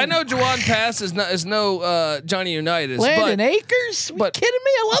 Look, I know Jawan Pass is no Johnny Unitas. Landon Akers. But kidding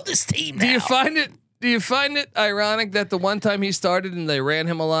me? I love this team. Now. Do you find it ironic that the one time he started and they ran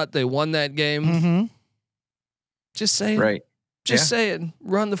him a lot, they won that game? Mm-hmm. Just saying. Right. Just saying.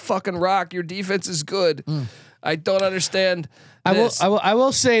 Run the fucking rock. Your defense is good. I don't understand. I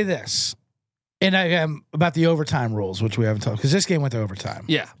will say this, and I am about the overtime rules, which we haven't talked because this game went to overtime.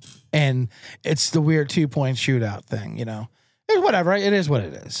 Yeah. And it's the weird 2-point shootout thing. It's whatever. It is what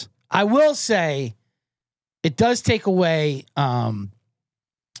it is. I will say, it does take away.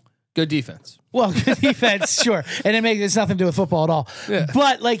 Good defense. Well, good defense, sure, and it's nothing to do with football at all. Yeah.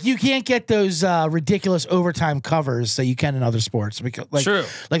 But like, you can't get those ridiculous overtime covers that you can in other sports. Because, true.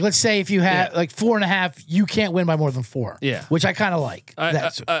 Like, let's say if you have like 4.5, you can't win by more than 4. Yeah, which I kind of like.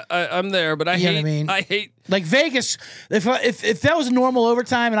 I'm there, but I hate like Vegas. If that was normal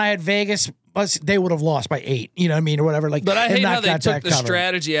overtime and I had Vegas, they would have lost by 8. You know what I mean, or whatever. Like, but I hate how they took the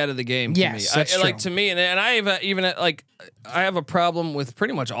strategy out of the game. Yes, that's true. Like to me, and I have a problem with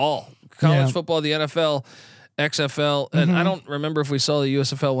pretty much all college football, the NFL, XFL, and I don't remember if we saw the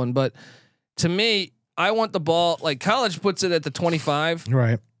USFL one, but to me, I want the ball. Like college puts it at the 25,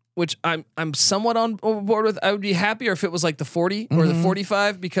 right? Which I'm somewhat on board with. I would be happier if it was like the 40 or the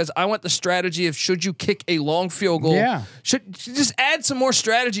 45 because I want the strategy of should you kick a long field goal? Yeah, should just add some more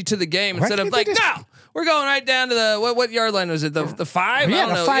strategy to the game instead of like no. We're going right down to the what yard line was it? The 5? Yeah, I don't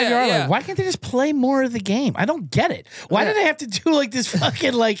the know. 5 yard line. Why can't they just play more of the game? I don't get it. Why do they have to do like this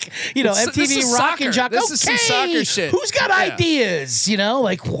fucking MTV Rock and Jock? This is some soccer shit. Who's got ideas?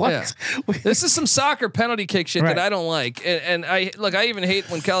 Like what? Yeah. This is some soccer penalty kick shit that I don't like. And I even hate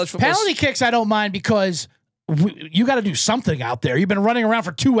when college football penalty kicks. I don't mind because you got to do something out there. You've been running around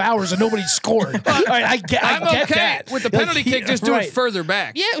for 2 hours and nobody scored. All right, I get okay that. With the penalty kick, just do it further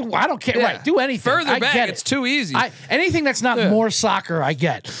back. Yeah, well, I don't care. Yeah. Right, do anything further back. Get it's too easy. Anything that's not more soccer, I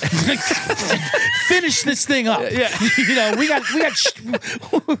get. Finish this thing up. Yeah, we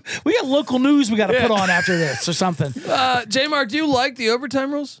got local news we got to put on after this or something. J Mark, do you like the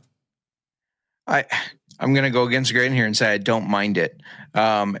overtime rules? I'm going to go against the grain here and say I don't mind it.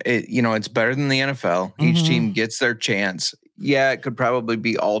 It's better than the NFL. Each team gets their chance. Yeah, it could probably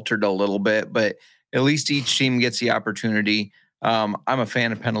be altered a little bit, but at least each team gets the opportunity. I'm a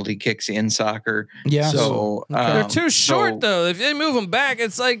fan of penalty kicks in soccer. Yeah. So they're too short though. If they move them back,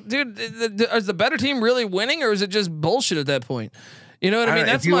 it's like, dude, is the better team really winning or is it just bullshit at that point? You know what I mean?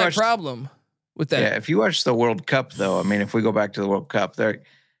 That's my problem with that. Yeah. If you watch the World Cup though, I mean, if we go back to the World Cup,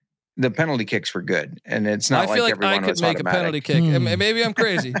 the penalty kicks were good, and it's not I feel like everyone I could make automatic. a penalty kick. Maybe I'm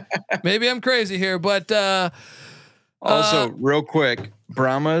crazy. Maybe I'm crazy here, but also real quick,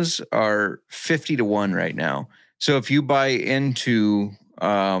 Brahmas are 50-1 right now. So if you buy into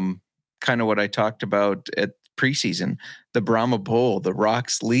kind of what I talked about at preseason, the Brahma Bowl, the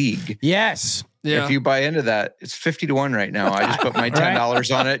Rocks League. Yes. Yeah. If you buy into that, it's 50-1 right now. I just put my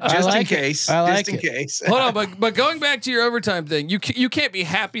 $10 on it just in case. Just in case. Hold on, but going back to your overtime thing, you can't be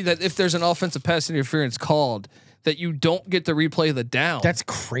happy that if there's an offensive pass interference called, that you don't get to replay the down. That's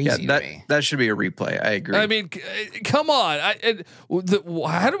crazy to me. That should be a replay. I agree. I mean, come on.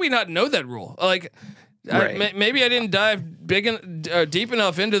 How do we not know that rule? Like, Right. maybe I didn't dive deep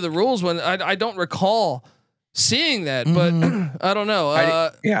enough into the rules when I don't recall seeing that, but I don't know.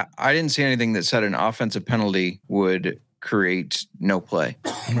 I didn't see anything that said an offensive penalty would create no play.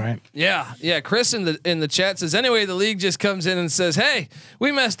 Right. Yeah. Chris in the chat says, anyway, the league just comes in and says, hey,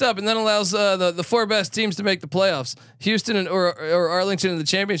 we messed up, and then allows the 4 best teams to make the playoffs. Houston or Arlington in the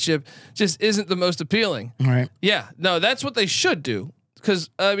championship just isn't the most appealing. Right. Yeah, no, that's what they should do.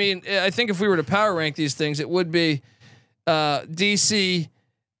 Because I mean, I think if we were to power rank these things, it would be DC,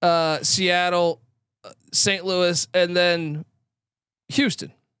 Seattle, St. Louis, and then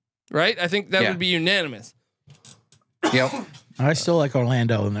Houston. Right? I think that would be unanimous. Yep. I still like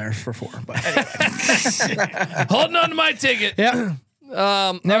Orlando in there for 4, but anyway. Holding on to my ticket. Yeah.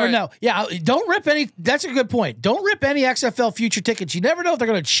 Never know. Yeah, don't rip any. That's a good point. Don't rip any XFL future tickets. You never know if they're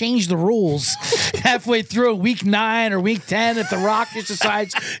going to change the rules halfway through week 9 or week 10. If the Rock just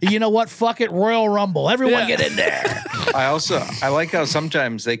decides, you know what, fuck it, Royal Rumble, everyone get in there. I like how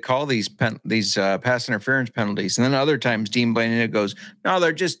sometimes they call these pass interference penalties, and then other times Dean Blandino goes, "No,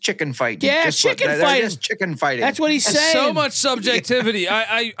 they're just chicken fighting." Yeah, just chicken they're fighting. just chicken fighting. That's what he's saying. So much subjectivity.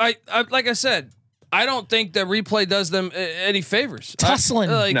 I like I said, I don't think the replay does them any favors. Tussling.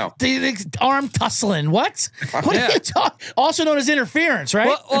 No. The arm tussling. What? What are you talking? Also known as interference, right?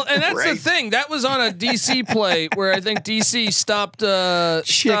 Well, and that's the thing. That was on a DC play where I think DC stopped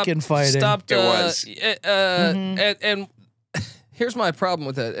chicken fighting. Stopped. It was. And here's my problem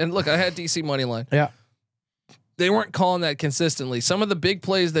with that. And look, I had DC money line. Yeah. They weren't calling that consistently. Some of the big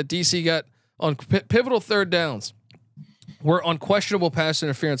plays that DC got on pivotal third downs were on questionable pass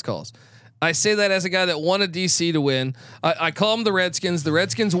interference calls. I say that as a guy that wanted DC to win. I call them the Redskins. The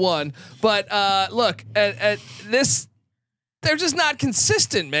Redskins won, but look at this. They're just not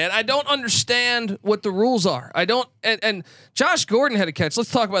consistent, man. I don't understand what the rules are. I don't. And Josh Gordon had a catch.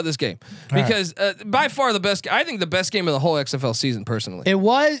 Let's talk about this game because by far the best. I think the best game of the whole XFL season, personally. It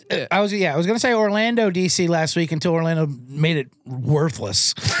was. Yeah. I was going to say Orlando DC last week until Orlando made it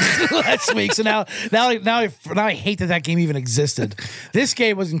worthless last week. So now I hate that game even existed. This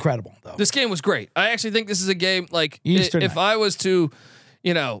game was incredible, though. This game was great. I actually think this is a game like Easter if night. I was to.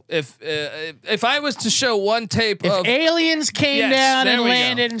 You know, if I was to show one tape if of aliens came down and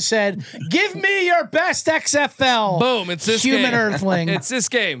landed and said, "Give me your best XFL," boom, it's this human game. Earthling. It's this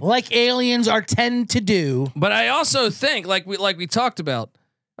game, like aliens tend to do. But I also think, like we talked about,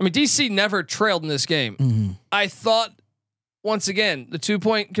 I mean, DC never trailed in this game. Mm-hmm. I thought once again the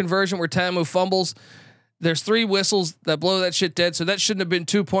 2-point conversion where Tamu fumbles. There's 3 whistles that blow that shit dead, so that shouldn't have been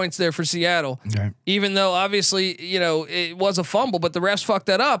 2 points there for Seattle. Okay. Even though obviously it was a fumble, but the refs fucked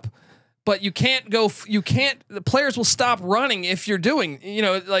that up. But you can't go. You can't. The players will stop running if you're doing.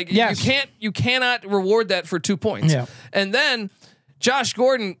 Yes. You cannot reward that for 2 points. Yeah. And then Josh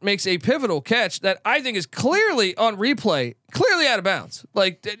Gordon makes a pivotal catch that I think is clearly on replay, clearly out of bounds.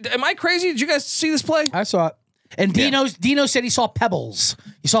 Like, am I crazy? Did you guys see this play? I saw it. And Dino said he saw pebbles.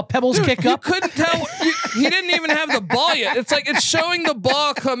 You saw pebbles kick up. You couldn't tell. He didn't even have the ball yet. It's like it's showing the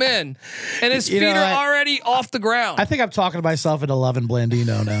ball come in, and his feet are already off the ground. I think I'm talking to myself into loving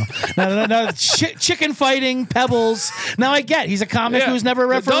Blandino now. No. Chicken fighting, pebbles. Now I get he's a comic who's never a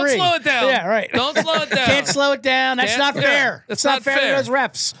referee. Don't slow it down. Yeah, right. Don't slow it down. Can't slow it down. That's not fair. That's not fair to those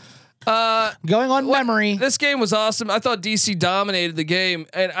refs. Going on memory. This game was awesome. I thought DC dominated the game,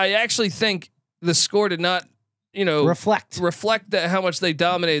 and I actually think the score did not. Reflect that how much they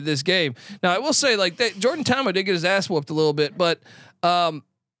dominated this game. Now I will say, Jordan Tamo did get his ass whooped a little bit, but I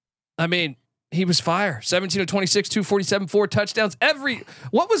mean, he was fire. 17 of 26, 247, 4 touchdowns.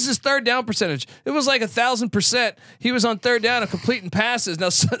 What was his third down percentage? It was like 1,000%. He was on third down and completing passes. Now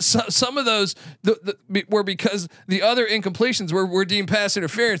some of those were because the other incompletions were deemed pass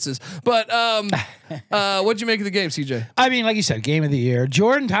interferences. But what'd you make of the game, CJ? I mean, like you said, game of the year.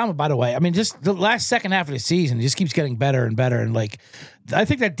 Jordan Thomas, by the way. I mean, just the last second half of the season just keeps getting better and better. And I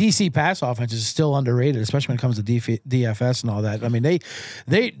think that DC pass offense is still underrated, especially when it comes to DFS and all that. I mean,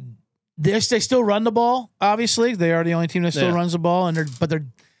 they still run the ball. Obviously, they are the only team that still runs the ball, and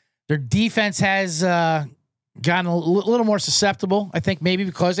their defense has gotten a little more susceptible. I think maybe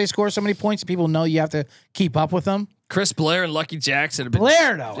because they score so many points, people know you have to keep up with them. Chris Blair and Lucky Jackson have been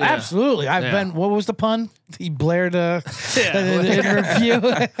Blair, though, absolutely. I've been. What was the pun? He blared in review.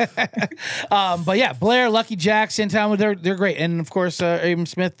 But yeah, Blair, Lucky Jackson, Tom, they're great, and of course, Abram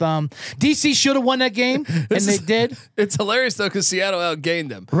Smith. DC should have won that game, and they did. It's hilarious though because Seattle outgained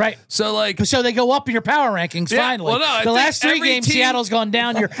them. Right. So they go up in your power rankings. Finally, well, no, the last 3 games, Seattle's gone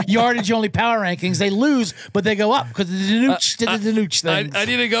down your yardage only power rankings. They lose, but they go up because the Danuch did the Danuch thing. I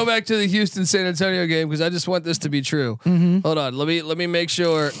need to go back to the Houston San Antonio game because I just want this to be true. Hold on, let me make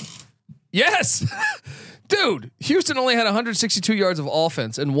sure. Yes, dude. Houston only had 162 yards of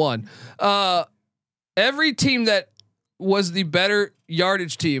offense and won. Every team that was the better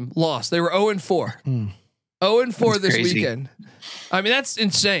yardage team lost. They were 0-4. 0-4 this weekend. I mean, that's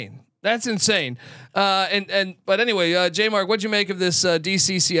insane. That's insane. But anyway, J Mark, what'd you make of this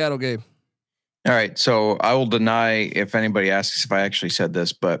DC Seattle game? All right, so I will deny if anybody asks if I actually said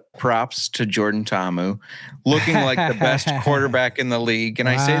this, but props to Jordan Ta'amu, looking like the best quarterback in the league. And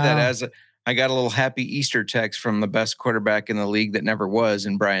I say that as I got a little happy Easter text from the best quarterback in the league that never was,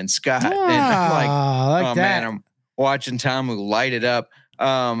 in Brian Scott. And I'm like, oh man, I'm watching Ta'amu light it up.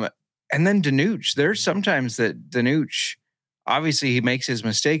 And then Danuch, there's sometimes that Danuch, obviously he makes his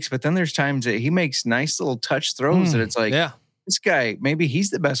mistakes, but then there's times that he makes nice little touch throws that it's like, this guy, maybe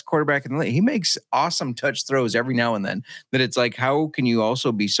he's the best quarterback in the league. He makes awesome touch throws every now and then that it's like, how can you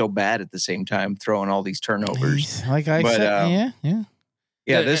also be so bad at the same time throwing all these turnovers? Like I said,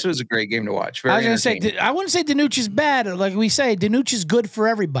 yeah, this was a great game to watch. Very I was going to say, I wouldn't say Danuch is bad. Like we say, Danuch is good for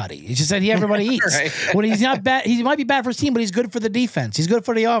everybody. It's just that everybody eats. Right. When he's not bad, he might be bad for his team, but he's good for the defense. He's good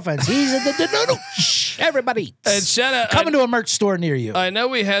for the offense. He's the Danuch. Everybody eats. And shout out, coming to a merch store near you. I know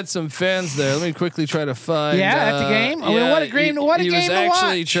we had some fans there. Let me quickly try to find. Yeah, at the game. I mean, what a game! What a game to watch. He was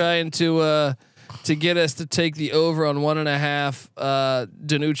actually trying to get us to take the over on 1.5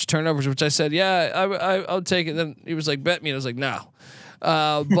 Danuch turnovers, which I said, I'll take it. Then he was like, bet me. And I was like, no.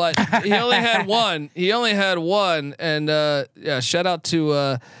 But he only had one. And shout out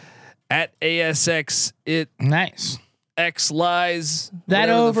to at ASX nice X lies. That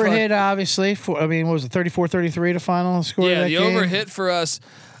over hit obviously what was it, 34-33 to final score? Yeah, of that the game? over hit for us.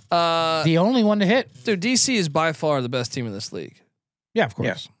 The only one to hit. Dude, DC is by far the best team in this league. Yeah, of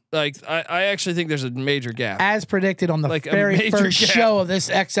course. Yeah. Like I actually think there's a major gap, as predicted on the very first show of this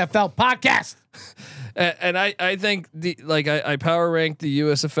XFL podcast. And I think I power rank the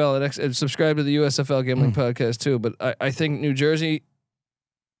USFL and subscribe to the USFL gambling podcast too. But I think New Jersey,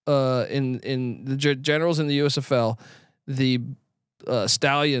 in the generals in the USFL, the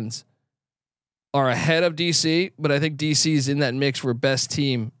Stallions are ahead of DC. But I think DC is in that mix for best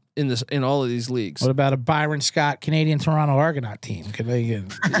team in all of these leagues. What about a Byron Scott Canadian Toronto Argonaut team? Can they get?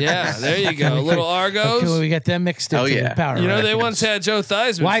 Yeah, there you go. A little Argos. Can we get them mixed into the power? You know, they once had Joe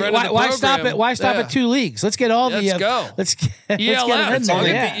Theismann. Why stop it? Why stop at 2 leagues? Let's get all let's go. Let's get ELF. Let's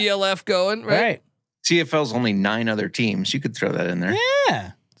get the ELF going. Right. CFL's only 9 other teams. You could throw that in there.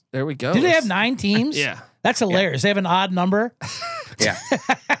 Yeah. There we go. Do they have 9 teams? Yeah. That's hilarious. They have an odd number. Yeah.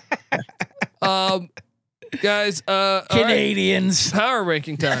 Guys, Canadians. Right. Power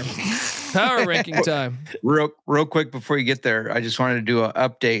ranking time. Real quick before you get there, I just wanted to do an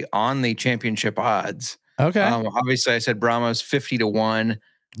update on the championship odds. Okay. Obviously, I said Brahma's 50-1.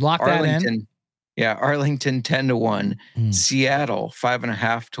 Lock that in. Yeah, Arlington 10-1. Seattle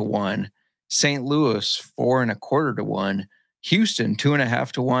 5.5-1. St. Louis 4.25-1. Houston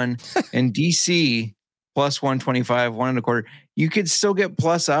 2.5-1, and DC plus 125, 1.25. You could still get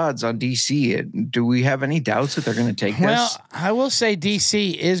plus odds on DC. Do we have any doubts that they're going to take this? Well, I will say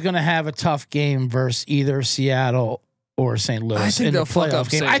DC is going to have a tough game versus either Seattle or St. Louis. I think they'll fuck up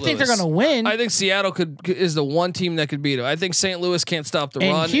game. I think they're going to win. I think Seattle is the one team that could beat them. I think St. Louis can't stop the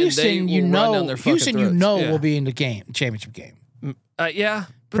run. Houston, will be in the championship game. Yeah,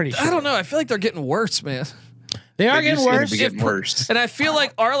 pretty sure. I don't know. I feel like they're getting worse, man. They are getting worse. And I feel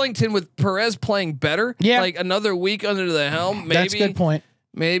like Arlington with Perez playing better. Yeah. Like another week under the helm. Maybe that's a good point.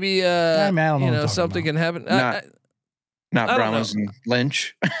 Maybe something can happen. Not Brahmas and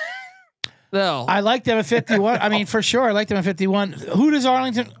Lynch. No. I like them at 51. I mean, for sure, I like them at 51. Who does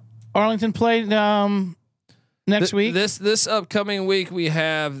Arlington play next week? This upcoming week we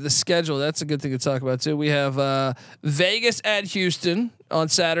have the schedule. That's a good thing to talk about too. We have Vegas at Houston on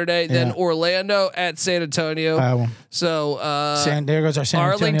Saturday, then Orlando at San Antonio. So there goes our San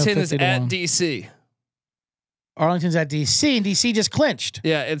Antonio. Arlington is at DC. Arlington's at DC, and DC just clinched.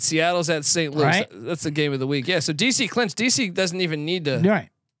 Yeah, and Seattle's at St. Louis. Right. That's the game of the week. Yeah, so DC clinched. DC doesn't even need to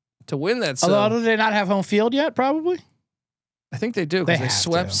win that. So. Although do they not have home field yet? Probably. I think they do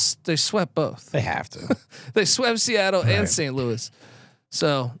because they swept both. They have to. They swept Seattle and St. Louis.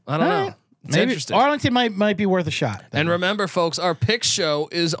 So I don't know. It's Maybe interesting. Arlington might be worth a shot. And remember, folks, our pick show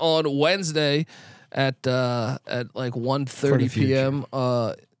is on Wednesday at like 1:30 p.m.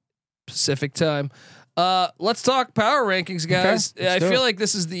 Pacific time. Let's talk power rankings, guys. Okay, I feel like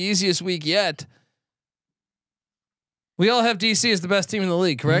this is the easiest week yet. We all have DC as the best team in the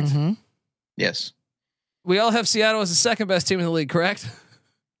league, correct? Mm-hmm. Yes. We all have Seattle as the second best team in the league, correct?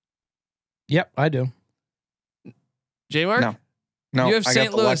 Yep, I do. J Mark? No. You have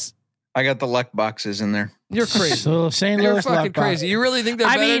St. Louis. I got the luck boxes in there. You're crazy. So St. You're Louis, fucking crazy. You really think they're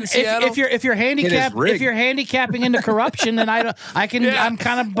better than Seattle? if you're handicapping into corruption, then I'm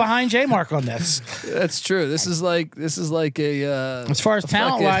kind of behind J Mark on this. That's true. This is like a as far as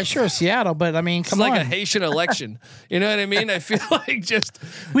talent wise, sure, Seattle, but I mean, come on, like a Haitian election. You know what I mean? I feel like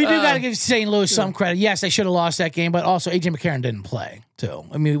we do got to give St. Louis some credit. Yes, they should have lost that game, but also AJ McCarron didn't play too.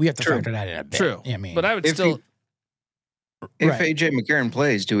 I mean, we have to factor that in a bit. True. I mean, but I would still. If AJ McCarron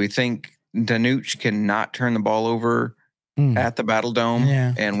plays, do we think Danuch cannot turn the ball over at the Battle Dome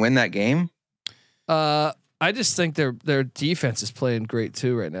and win that game? I just think their defense is playing great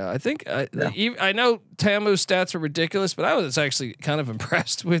too right now. I think I know Tamu's stats are ridiculous, but I was actually kind of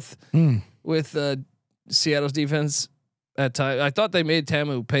impressed with Seattle's defense at times. I thought they made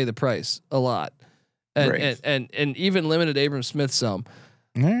Tamu pay the price a lot, and even limited Abram Smith some.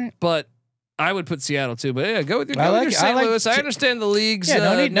 But I would put Seattle too, but yeah, go with your St. Louis. I understand the league's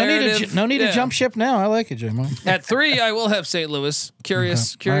no need to jump ship now. I like it, Jim. At 3, I will have St. Louis.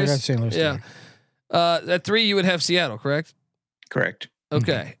 Curious. I got St. Louis. Yeah. At 3, you would have Seattle, correct? Correct.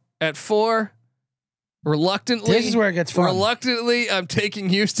 Okay. At 4, reluctantly. This is where it gets fun. Reluctantly, I'm taking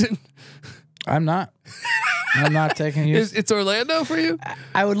Houston. I'm not taking Houston. It's Orlando for you?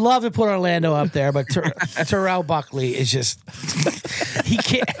 I would love to put Orlando up there, but Terrell Buckley is just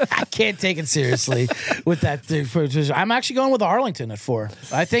I can't take it seriously with that. I'm actually going with Arlington at 4.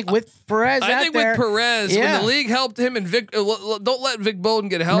 I think with Perez. With Perez, when the league helped him and Vic, don't let Vic Bolden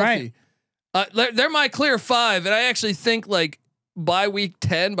get healthy. Right. They're my clear 5, and I actually think like by week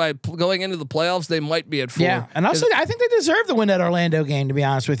 10, by going into the playoffs, they might be at 4. Yeah, and also I think they deserve to win that Orlando game. To be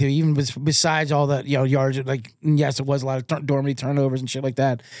honest with you, even besides all the yards, like yes, it was a lot of Dormady turnovers and shit like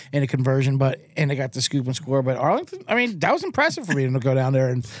that in a conversion, and they got the scoop and score. But Arlington, I mean, that was impressive for me to go down there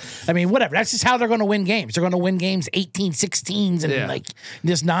and, I mean, whatever. That's just how they're going to win games. They're going to win games 18-16s and like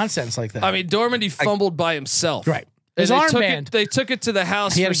this nonsense like that. I mean, Dormady fumbled by himself. Right. His armband. They took it to the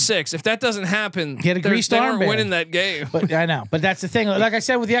house for 6. If that doesn't happen, he had a greased armband. They weren't winning that game. But I know. But that's the thing. Like I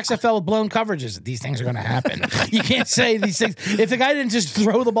said with the XFL with blown coverages, these things are going to happen. You can't say these things. If the guy didn't just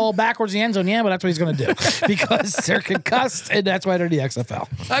throw the ball backwards in the end zone, but that's what he's going to do because they're concussed, and that's why they're the XFL.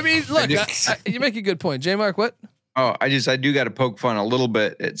 I mean, look, you make a good point, J Mark. What? Oh, I do got to poke fun a little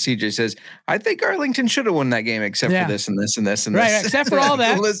bit at CJ says, I think Arlington should have won that game except for this and this and this and this. Right, except for all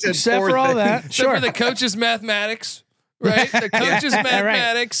that. Except for all that. Except for the coach's mathematics. Right, the coach's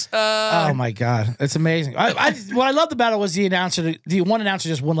mathematics. Oh my god, it's amazing. What I loved about it was the announcer. The one announcer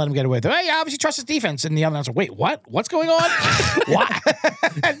just wouldn't let him get away with it. Hey, I obviously trust his defense, and the other announcer, wait, what? What's going on?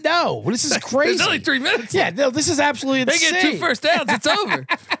 What? No, this is crazy. There's only 3 minutes. Yeah, no, this is absolutely insane. They get 2 first downs. It's over.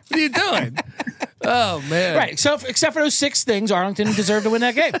 What are you doing? Oh man. Right. So except for those 6 things, Arlington deserved to win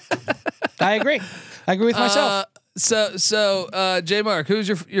that game. I agree with myself. So J Mark, who's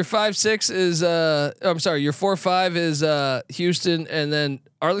your 5-6 is I'm sorry, your 4-5 is Houston and then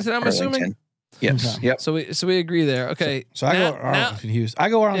Arlington, I'm assuming? Yes. Okay. Yep. So we agree there. Okay. So I go Arlington Houston. I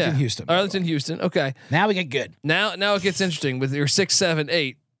go Arlington Houston. Arlington Houston. Okay. Now we get good. Now it gets interesting with your 6, 7,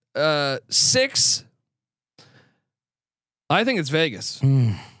 8. 6 I think it's Vegas.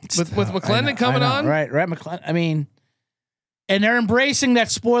 With McClendon coming on. Right, McClendon. I mean, and they're embracing that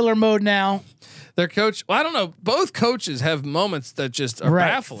spoiler mode now. Their coach, well, I don't know. Both coaches have moments that just are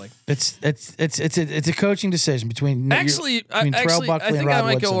baffling. It's a coaching decision between Terrell Buckley and Rod I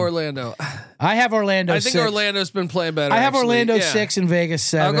might Woodson. go Orlando. I have Orlando. I think 6. Orlando's been playing better. I have Orlando 6 and Vegas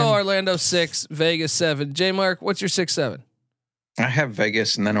 7. I'll go Orlando 6, Vegas 7. J Mark, what's your 6, 7? I have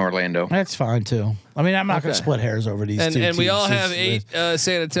Vegas and then Orlando. That's fine too. I mean, I'm not going to split hairs over these two. And we all have 8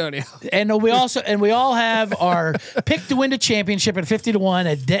 San Antonio. And we all have our pick to win the championship at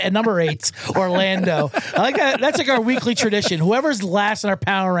 50-1 at number 8, Orlando. I like that. That's like our weekly tradition. Whoever's last in our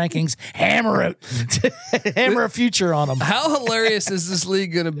power rankings, hammer a future on them. How hilarious is this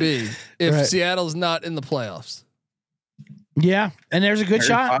league going to be if Seattle's not in the playoffs? Yeah, and there's a good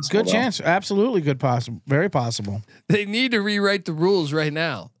shot, good chance, absolutely good possible, very possible. They need to rewrite the rules right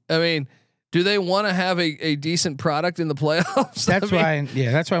now. I mean, do they want to have a decent product in the playoffs? That's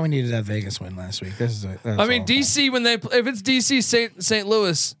why we needed that Vegas win last week. DC if it's DC St.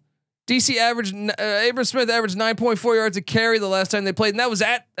 Louis, DC averaged Abram Smith averaged 9.4 yards a carry the last time they played, and that was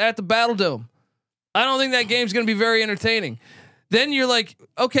at the Battle Dome. I don't think that game's going to be very entertaining. Then you're like,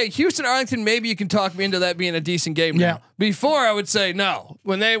 okay, Houston, Arlington, maybe you can talk me into that being a decent game. Yeah. Now. Before I would say no.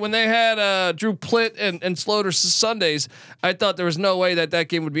 When they had Drew Plitt and Sloter Sundays, I thought there was no way that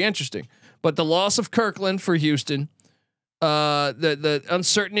game would be interesting. But the loss of Kirkland for Houston, the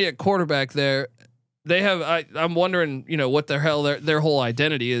uncertainty at quarterback there, they have. I'm wondering, what the hell their whole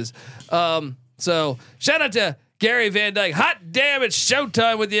identity is. So shout out to Gary Van Dyke. Hot damn, it's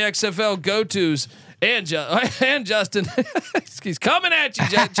showtime with the XFL go-tos. And Justin, he's coming at you,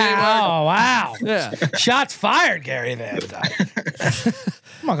 J-Mark. Oh wow! Yeah, shots fired, Gary Van Dyke.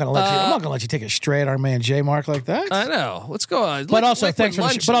 I'm not gonna let you take a stray at our man J-Mark like that. I know. What's going on? But also thanks for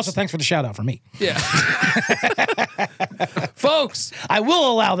the shout out for me. Yeah, folks, I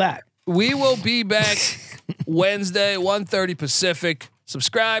will allow that. We will be back Wednesday, 1:30 Pacific.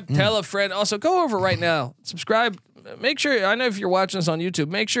 Subscribe, tell a friend. Also, go over right now. Subscribe. Make sure. I know if you're watching us on YouTube,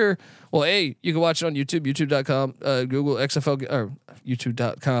 make sure. Well, you can watch it on YouTube, youtube.com, Google XFL or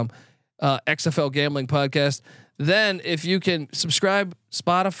youtube.com, XFL Gambling Podcast. Then if you can subscribe,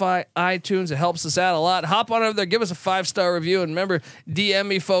 Spotify, iTunes, it helps us out a lot. Hop on over there, give us a 5-star review, and remember, DM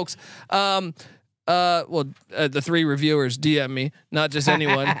me, folks. The 3 reviewers DM me, not just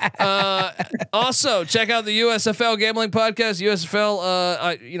anyone. Also check out the USFL Gambling Podcast.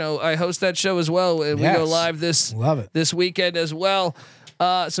 USFL, I host that show as well, and we go live this weekend as well.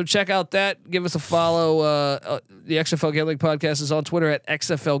 So check out that. Give us a follow. The XFL Gambling Podcast is on Twitter at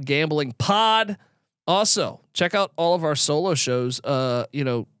XFL Gambling Pod. Also check out all of our solo shows.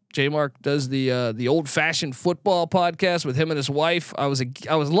 J-Mark does the old fashioned football podcast with him and his wife. I was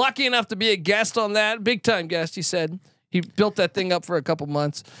lucky enough to be a guest on that, big time guest. He said he built that thing up for a couple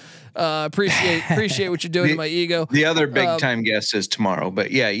months. Appreciate what you're doing to my ego. The other big time guest is tomorrow,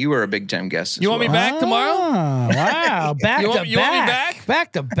 but yeah, you were a big time guest. You want me back tomorrow? Wow, back you to want me back?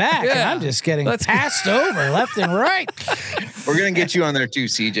 Back to back. Yeah. I'm just getting passed over left and right. We're gonna get you on there too,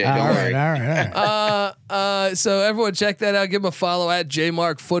 CJ. Don't worry. All right. So everyone check that out. Give him a follow at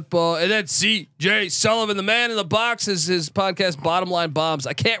JMark Football, and then CJ Sullivan, the man in the box, is his podcast Bottom Line Bombs.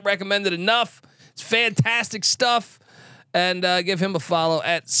 I can't recommend it enough. It's fantastic stuff. And give him a follow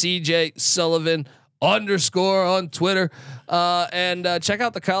at CJ Sullivan _ on Twitter. And check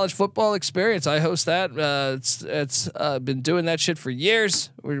out the College Football Experience. I host that. It's been doing that shit for years.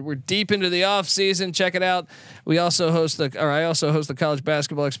 We're deep into the off season. Check it out. I also host the College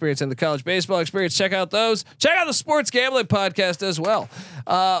Basketball Experience and the College Baseball Experience. Check out those. Check out the Sports Gambling Podcast as well.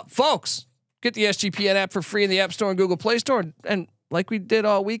 Folks, get the SGPN app for free in the App Store and Google Play Store. And like we did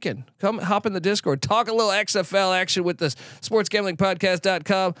all weekend, come hop in the Discord, talk a little XFL action with the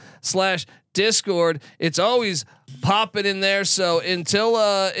sportsgamblingpodcast.com/Discord. It's always popping in there. So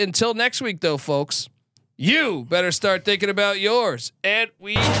until next week though, folks, you better start thinking about yours. And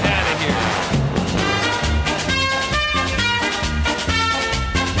we out of here.